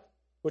Adam,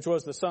 which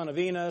was the son of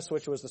Enos,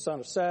 which was the son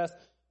of Seth,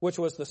 which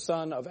was the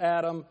son of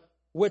Adam,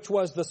 which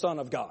was the son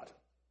of God.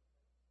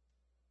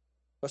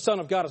 The son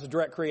of God is a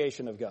direct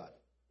creation of God.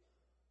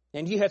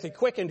 And ye hath he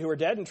quickened who are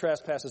dead in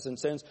trespasses and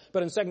sins.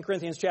 But in 2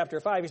 Corinthians chapter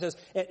 5, he says,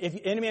 if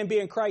any man be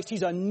in Christ,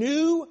 he's a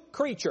new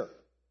creature.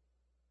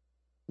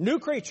 New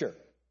creature.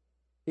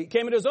 He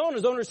came into his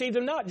own received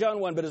him not, John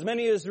 1. But as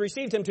many as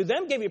received him, to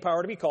them gave he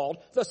power to be called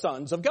the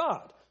sons of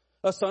God.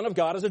 A son of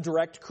God is a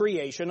direct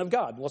creation of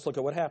God. Let's look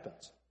at what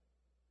happens.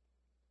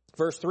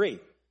 Verse 3,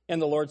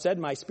 and the Lord said,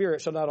 my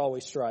spirit shall not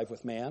always strive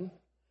with man,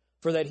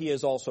 for that he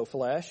is also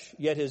flesh,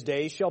 yet his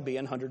days shall be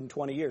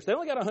 120 years. They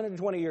only got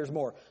 120 years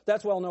more.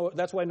 That's why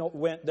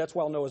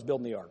Noah's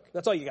building the ark.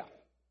 That's all you got.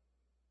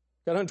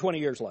 Got 120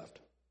 years left.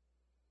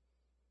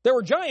 There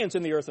were giants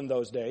in the earth in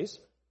those days.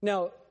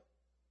 Now,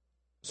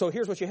 so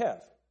here's what you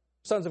have.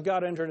 Sons of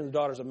God entered into the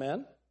daughters of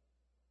men.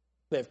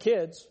 They have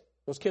kids.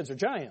 Those kids are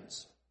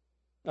giants.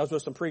 I was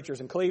with some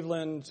preachers in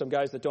Cleveland, some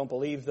guys that don't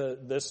believe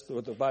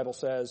what the Bible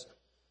says.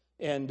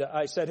 And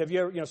I said, have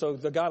you ever, so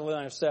the godly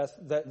line of Seth,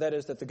 that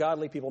is that the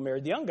godly people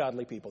married the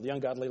ungodly people, the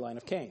ungodly line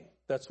of Cain.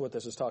 That's what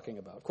this is talking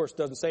about. Of course, it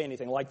doesn't say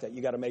anything like that.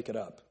 You got to make it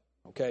up.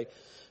 Okay?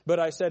 But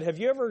I said, have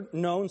you ever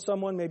known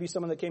someone, maybe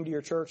someone that came to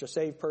your church, a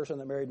saved person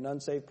that married an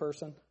unsaved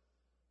person?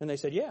 And they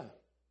said, yeah.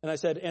 And I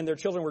said, and their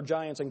children were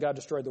giants and God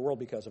destroyed the world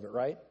because of it,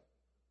 right?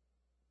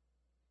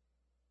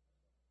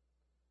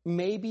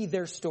 Maybe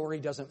their story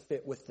doesn't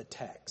fit with the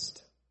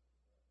text.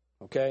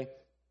 Okay?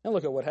 And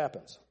look at what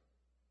happens.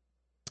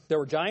 There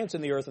were giants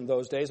in the earth in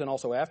those days and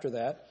also after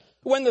that.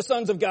 When the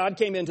sons of God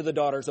came into the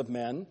daughters of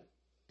men,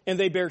 and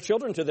they bare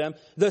children to them,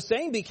 the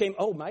same became,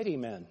 mighty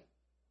men,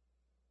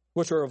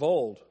 which were of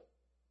old,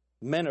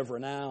 men of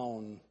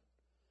renown.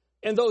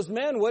 And those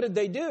men, what did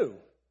they do?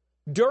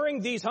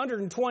 During these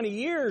 120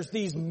 years,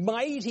 these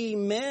mighty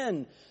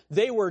men,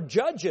 they were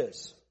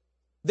judges.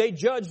 They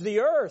judged the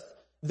earth.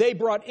 They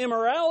brought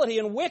immorality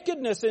and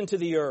wickedness into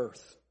the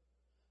earth.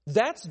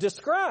 That's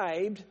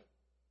described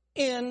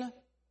in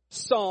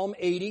Psalm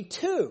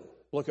 82.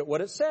 Look at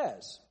what it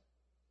says.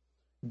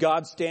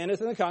 God standeth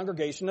in the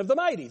congregation of the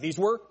mighty. These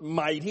were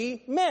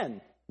mighty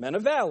men, men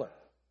of valor,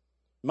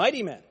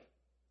 mighty men.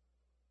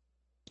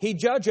 He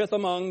judgeth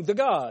among the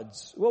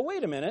gods. Well,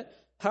 wait a minute.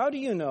 How do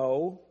you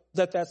know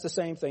that that's the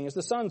same thing as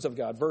the sons of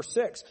God? Verse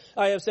 6,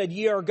 I have said,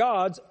 ye are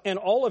gods, and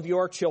all of you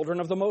are children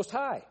of the Most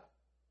High.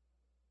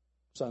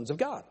 Sons of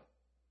God.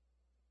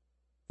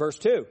 Verse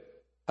 2,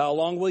 how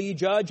long will ye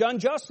judge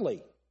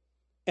unjustly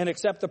and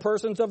accept the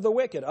persons of the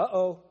wicked?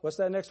 What's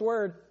that next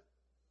word?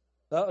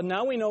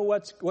 Now we know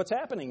what's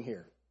happening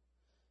here.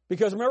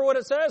 Because remember what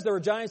it says, there were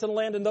giants in the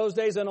land in those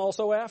days and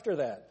also after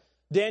that.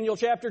 Daniel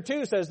chapter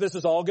 2 says this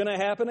is all going to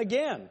happen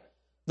again.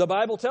 The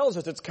Bible tells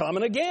us it's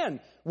coming again.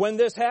 When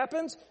this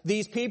happens,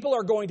 these people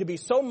are going to be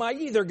so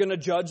mighty, they're going to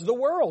judge the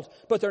world.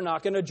 But they're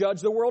not going to judge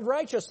the world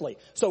righteously.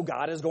 So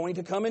God is going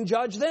to come and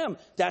judge them.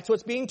 That's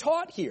what's being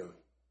taught here.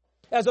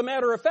 As a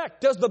matter of fact,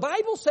 does the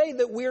Bible say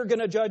that we're going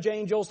to judge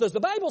angels? Does the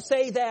Bible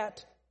say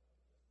that?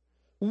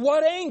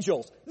 What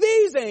angels?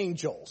 These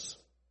angels.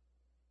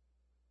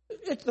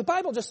 The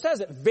Bible just says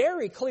it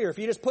very clear if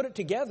you just put it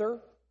together.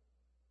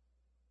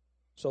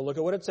 So look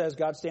at what it says.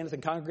 God standeth in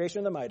congregation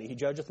of the mighty. He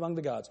judgeth among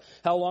the gods.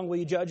 How long will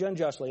you judge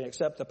unjustly and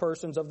accept the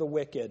persons of the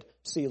wicked?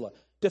 Selah.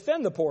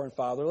 Defend the poor and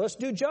fatherless.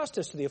 Do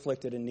justice to the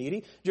afflicted and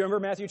needy. Do you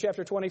remember Matthew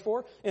chapter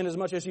 24?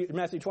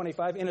 Matthew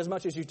 25,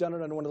 inasmuch as you've done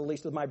it unto one of the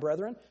least of my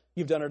brethren,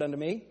 you've done it unto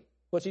me.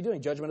 What's he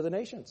doing? Judgment of the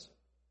nations.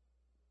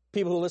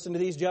 People who listen to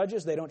these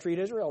judges, they don't treat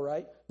Israel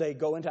right. They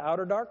go into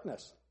outer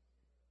darkness.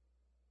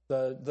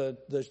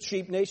 The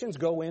sheep nations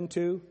go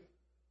into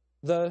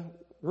the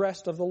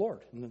rest of the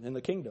Lord in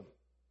the kingdom.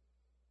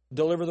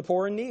 Deliver the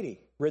poor and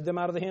needy. Rid them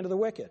out of the hand of the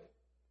wicked.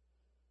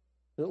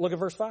 Look at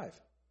verse 5.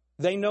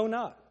 They know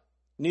not,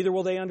 neither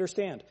will they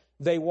understand.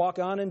 They walk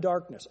on in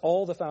darkness.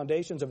 All the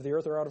foundations of the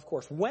earth are out of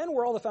course. When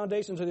were all the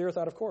foundations of the earth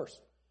out of course?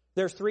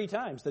 There's 3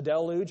 times. The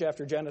deluge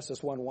after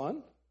Genesis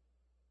 1:1.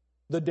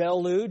 The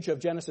deluge of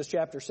Genesis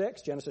chapter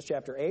 6, Genesis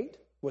chapter 8,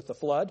 with the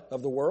flood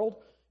of the world.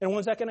 And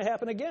when's that going to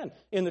happen again?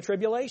 In the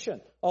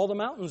tribulation. All the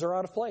mountains are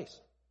out of place.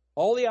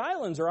 All the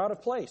islands are out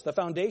of place. The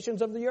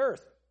foundations of the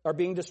earth are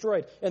being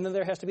destroyed. And then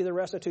there has to be the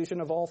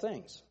restitution of all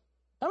things.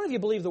 How many of you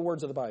believe the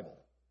words of the Bible?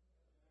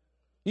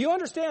 You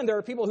understand there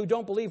are people who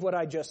don't believe what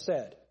I just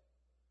said,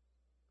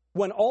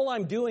 when all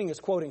I'm doing is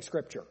quoting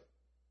Scripture.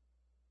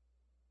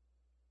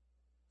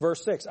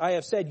 Verse 6, I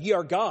have said, ye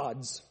are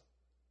gods.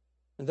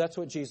 And that's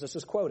what Jesus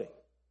is quoting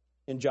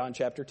in John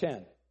chapter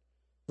 10.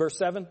 Verse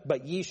 7,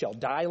 but ye shall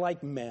die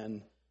like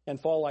men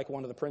and fall like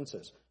one of the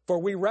princes. For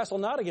we wrestle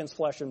not against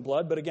flesh and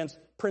blood, but against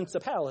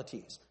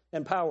principalities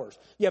and powers.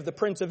 You have the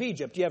prince of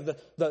Egypt. You have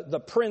the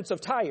prince of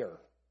Tyre.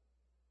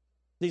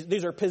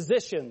 These are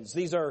positions.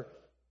 These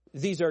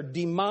are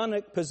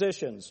demonic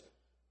positions.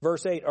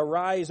 Verse 8,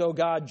 arise, O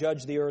God,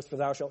 judge the earth, for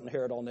thou shalt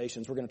inherit all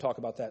nations. We're going to talk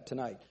about that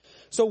tonight.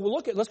 So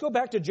let's go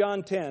back to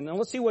John 10, and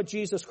let's see what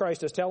Jesus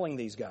Christ is telling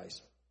these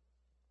guys.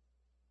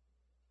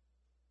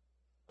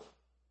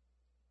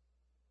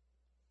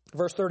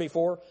 Verse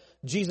 34,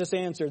 Jesus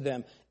answered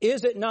them,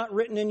 "Is it not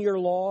written in your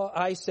law,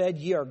 I said,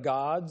 ye are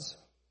gods?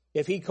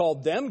 If he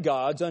called them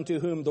gods unto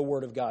whom the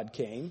word of God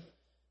came,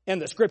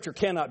 and the scripture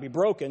cannot be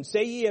broken,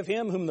 say ye of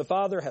him whom the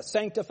Father hath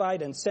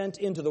sanctified and sent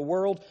into the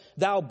world,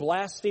 thou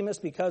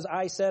blasphemest because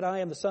I said I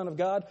am the Son of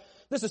God?"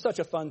 This is such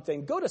a fun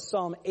thing. Go to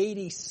Psalm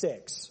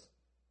 86.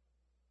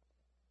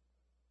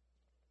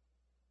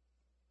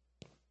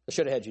 I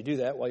should have had you do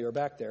that while you were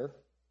back there.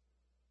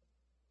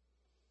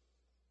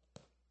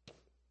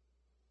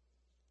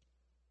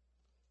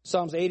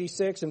 Psalms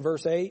 86 and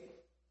verse 8.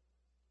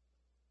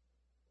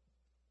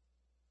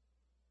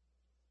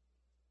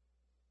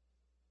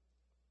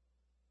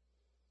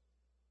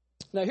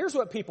 Now here's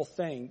what people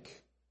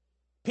think.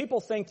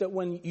 People think that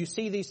when you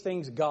see these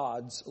things,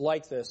 gods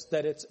like this,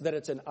 that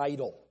it's an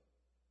idol.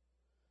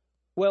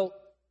 Well,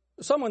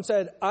 someone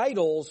said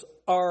idols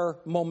are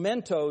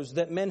mementos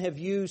that men have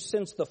used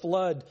since the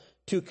flood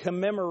to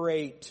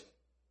commemorate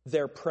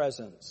their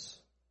presence.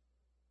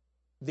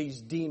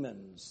 These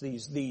demons,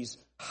 these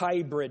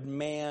hybrid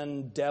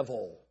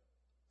man-devil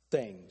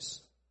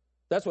things.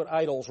 That's what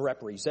idols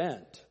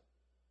represent.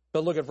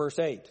 But look at verse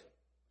 8.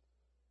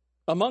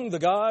 "Among the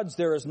gods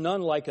there is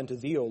none like unto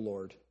thee, O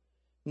Lord.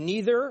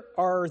 Neither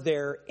are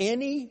there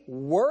any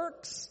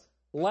works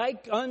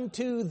like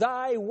unto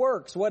thy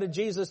works." What did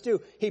Jesus do?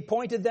 He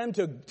pointed them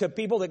to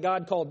people that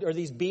God called, or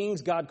these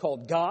beings God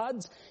called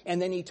gods,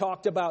 and then he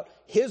talked about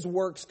his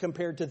works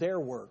compared to their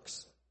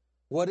works.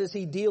 What is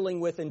he dealing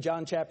with in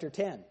John chapter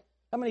 10?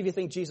 How many of you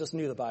think Jesus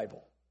knew the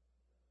Bible?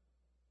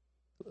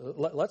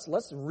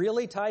 Let's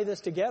really tie this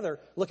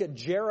together. Look at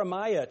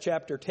Jeremiah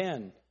chapter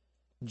 10.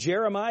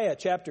 Jeremiah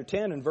chapter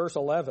 10 and verse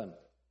 11.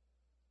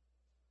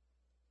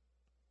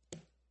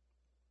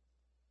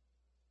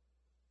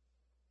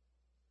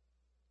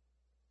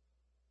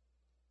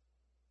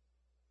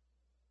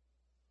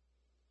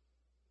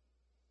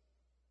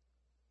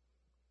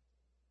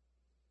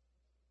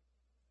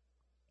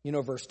 You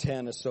know, verse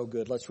 10 is so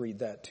good. Let's read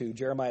that too.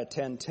 Jeremiah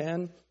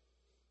 10:10.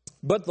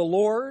 "But the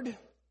Lord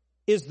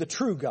is the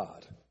true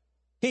God.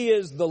 He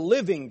is the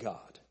living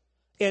God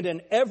and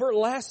an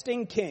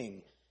everlasting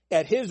King.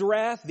 At his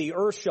wrath the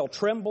earth shall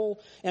tremble,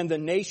 and the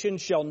nation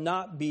shall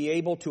not be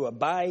able to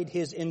abide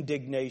his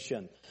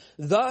indignation.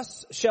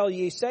 Thus shall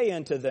ye say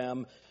unto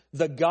them,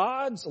 the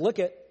gods," look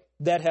at,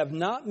 "that have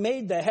not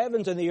made the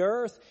heavens and the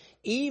earth,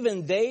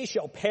 even they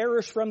shall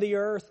perish from the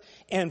earth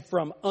and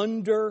from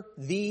under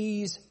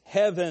these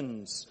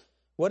heavens."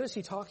 What is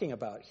he talking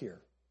about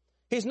here?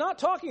 He's not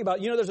talking about,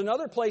 there's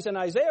another place in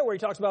Isaiah where he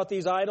talks about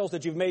these idols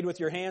that you've made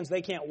with your hands.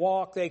 They can't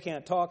walk, they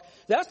can't talk.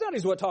 That's not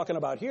what he's talking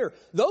about here.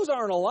 Those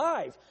aren't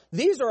alive.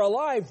 These are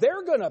alive.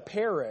 They're going to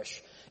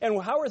perish. And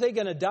how are they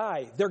going to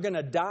die? They're going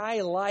to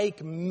die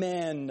like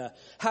men.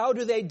 How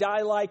do they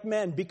die like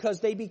men? Because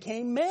they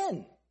became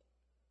men.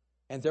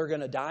 And they're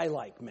going to die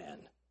like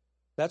men.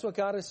 That's what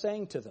God is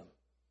saying to them.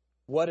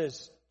 What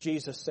is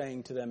Jesus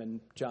saying to them in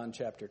John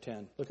chapter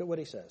 10? Look at what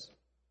he says.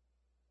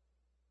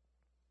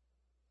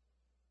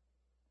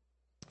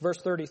 Verse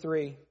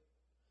 33,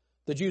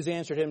 "The Jews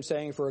answered him,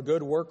 saying, For a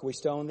good work we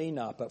stone thee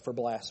not, but for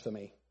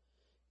blasphemy.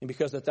 And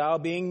because that thou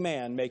being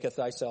man maketh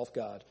thyself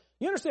God."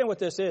 You understand what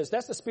this is?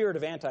 That's the spirit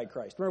of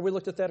Antichrist. Remember we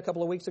looked at that a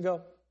couple of weeks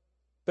ago?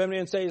 If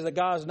anyone says that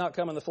God has not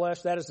come in the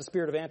flesh, that is the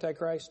spirit of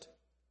Antichrist.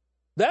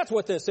 That's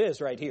what this is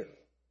right here.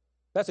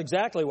 That's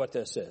exactly what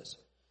this is.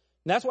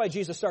 And that's why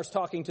Jesus starts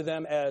talking to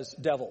them as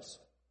devils.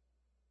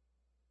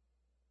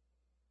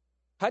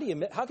 How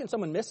can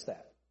someone miss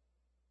that?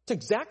 It's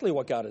exactly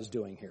what God is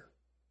doing here.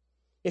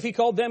 "If he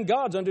called them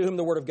gods unto whom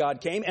the word of God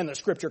came, and the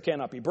scripture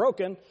cannot be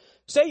broken,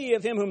 say ye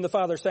of him whom the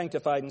Father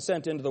sanctified and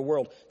sent into the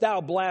world,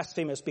 thou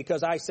blasphemest,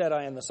 because I said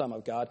I am the Son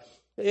of God.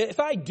 If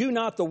I do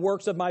not the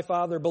works of my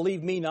Father,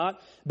 believe me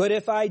not. But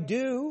if I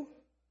do,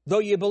 though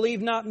ye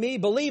believe not me,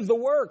 believe the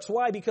works."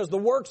 Why? Because the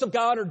works of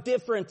God are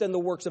different than the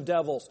works of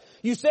devils.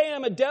 You say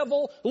I'm a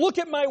devil, look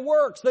at my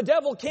works. The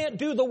devil can't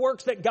do the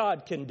works that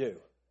God can do.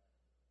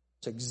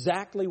 It's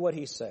exactly what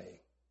he's saying.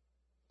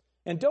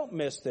 And don't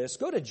miss this.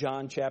 Go to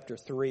John chapter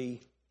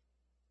 3.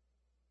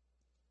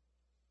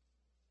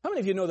 How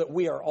many of you know that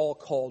we are all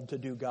called to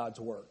do God's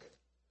work?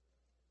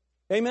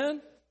 Amen?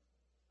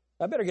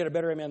 I better get a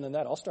better amen than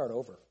that. I'll start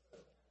over.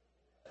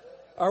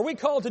 Are we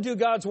called to do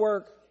God's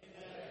work?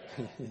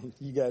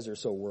 You guys are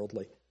so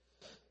worldly.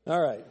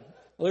 All right.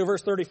 Look at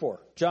verse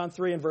 34. John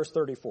 3 and verse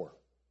 34.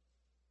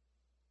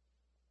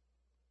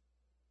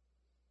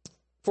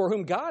 "For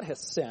whom God hath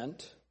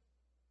sent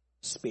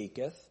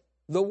speaketh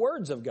the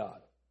words of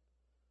God.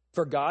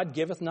 For God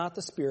giveth not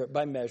the Spirit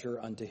by measure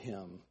unto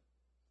him."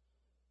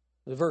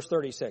 Verse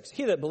 36,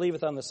 "He that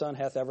believeth on the Son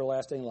hath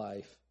everlasting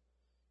life,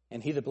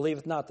 and he that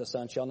believeth not the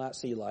Son shall not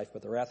see life,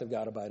 but the wrath of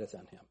God abideth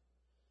on him."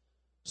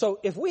 So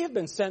if we have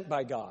been sent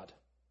by God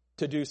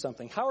to do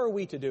something, how are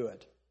we to do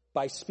it?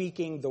 By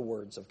speaking the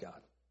words of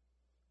God.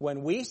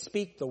 When we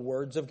speak the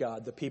words of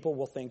God, the people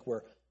will think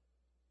we're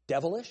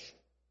devilish.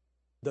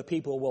 The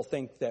people will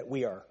think that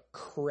we are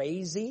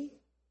crazy.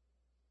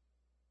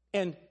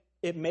 And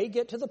it may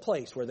get to the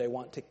place where they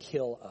want to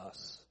kill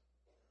us.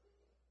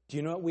 Do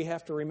you know what we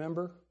have to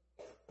remember?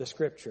 The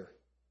Scripture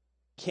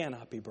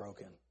cannot be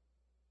broken.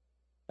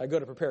 I go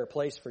to prepare a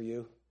place for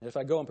you. And if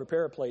I go and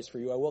prepare a place for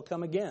you, I will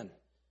come again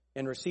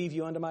and receive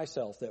you unto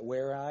myself, that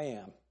where I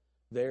am,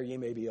 there ye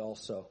may be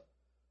also.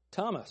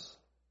 Thomas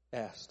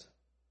asked,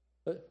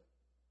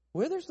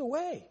 whither's the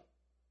way?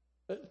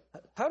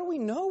 How do we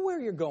know where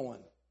you're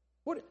going?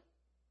 What?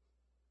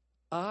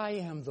 I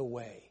am the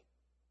way,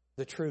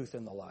 the truth,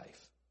 and the life.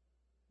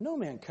 No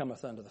man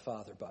cometh unto the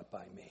Father but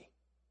by me.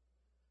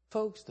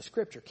 Folks, the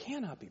Scripture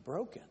cannot be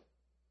broken.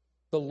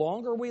 The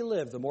longer we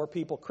live, the more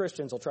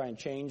Christians will try and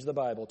change the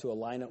Bible to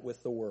align it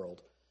with the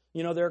world.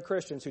 You know, there are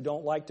Christians who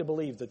don't like to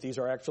believe that these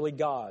are actually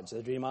gods,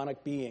 they're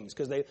demonic beings,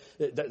 because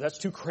that's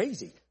too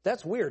crazy.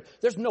 That's weird.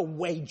 There's no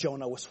way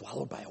Jonah was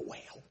swallowed by a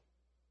whale.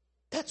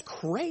 That's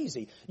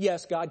crazy.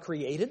 Yes, God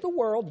created the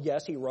world.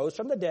 Yes, he rose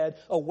from the dead.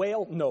 A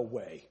whale? No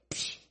way.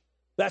 Psh,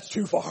 that's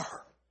too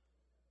far.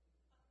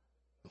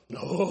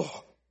 No.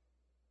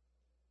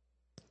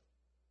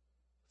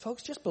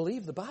 Folks, just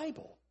believe the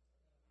Bible.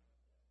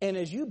 And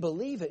as you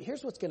believe it,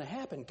 here's what's going to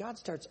happen. God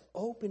starts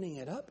opening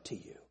it up to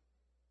you.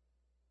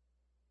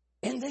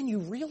 And then you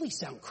really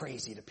sound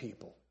crazy to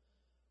people.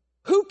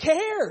 Who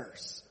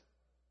cares?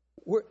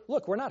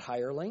 We're not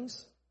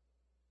hirelings.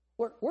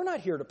 We're not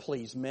here to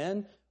please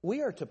men.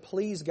 We are to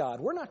please God.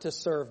 We're not to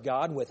serve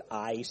God with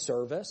eye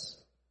service.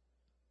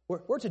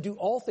 We're to do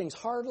all things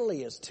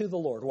heartily as to the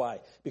Lord. Why?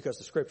 Because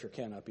the Scripture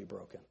cannot be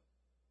broken.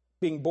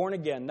 Being born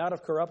again, not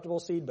of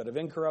corruptible seed, but of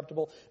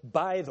incorruptible,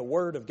 by the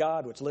word of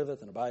God, which liveth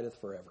and abideth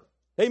forever.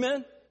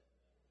 Amen?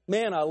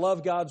 Man, I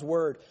love God's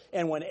word.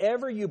 And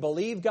whenever you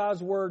believe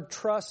God's word,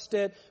 trust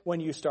it.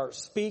 When you start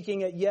speaking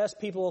it, yes,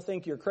 people will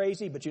think you're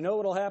crazy, but you know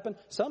what will happen?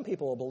 Some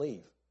people will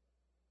believe.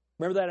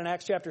 Remember that in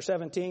Acts chapter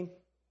 17?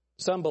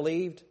 Some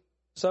believed,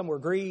 some were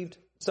grieved,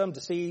 some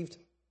deceived.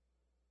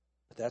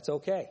 But that's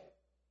okay.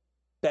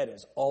 That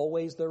is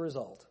always the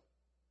result.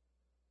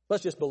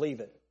 Let's just believe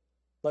it.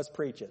 Let's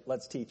preach it.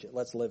 Let's teach it.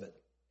 Let's live it.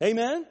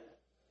 Amen?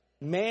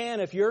 Man,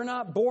 if you're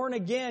not born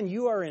again,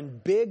 you are in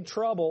big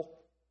trouble.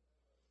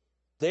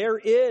 There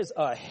is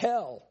a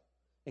hell.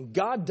 And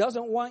God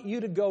doesn't want you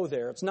to go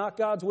there. It's not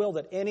God's will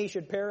that any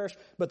should perish,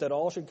 but that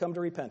all should come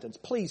to repentance.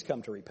 Please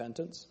come to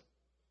repentance.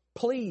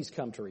 Please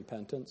come to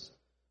repentance.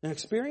 And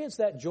experience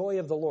that joy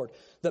of the Lord.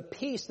 The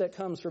peace that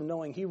comes from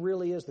knowing He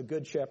really is the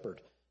good shepherd.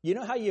 You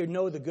know how you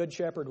know the good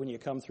shepherd? When you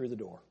come through the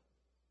door.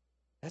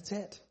 That's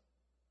it.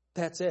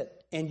 That's it.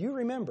 And you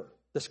remember,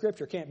 the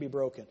Scripture can't be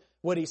broken.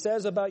 What He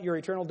says about your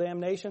eternal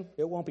damnation,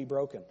 it won't be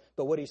broken.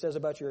 But what He says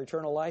about your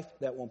eternal life,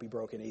 that won't be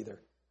broken either.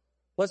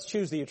 Let's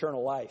choose the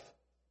eternal life.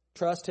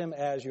 Trust Him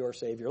as your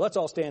Savior. Let's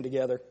all stand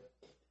together.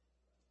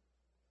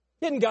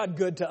 Isn't God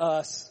good to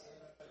us?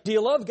 Do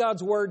you love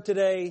God's Word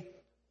today?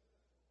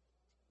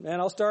 Man,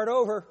 I'll start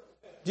over.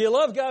 Do you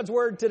love God's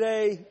Word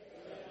today?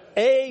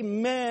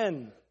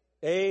 Amen.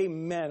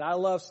 Amen. I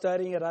love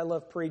studying it. I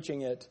love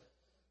preaching it.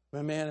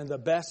 But man, and the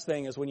best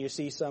thing is when you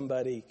see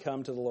somebody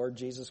come to the Lord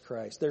Jesus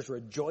Christ. There's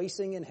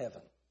rejoicing in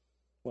heaven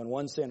when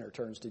one sinner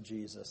turns to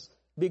Jesus.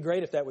 It'd be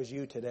great if that was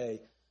you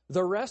today.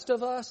 The rest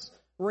of us,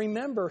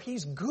 remember,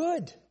 He's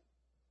good.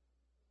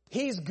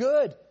 He's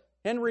good.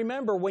 And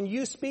remember, when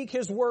you speak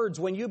His words,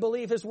 when you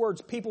believe His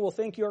words, people will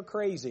think you're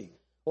crazy.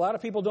 A lot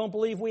of people don't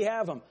believe we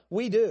have them.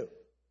 We do.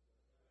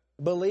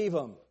 Believe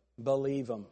them. Believe them.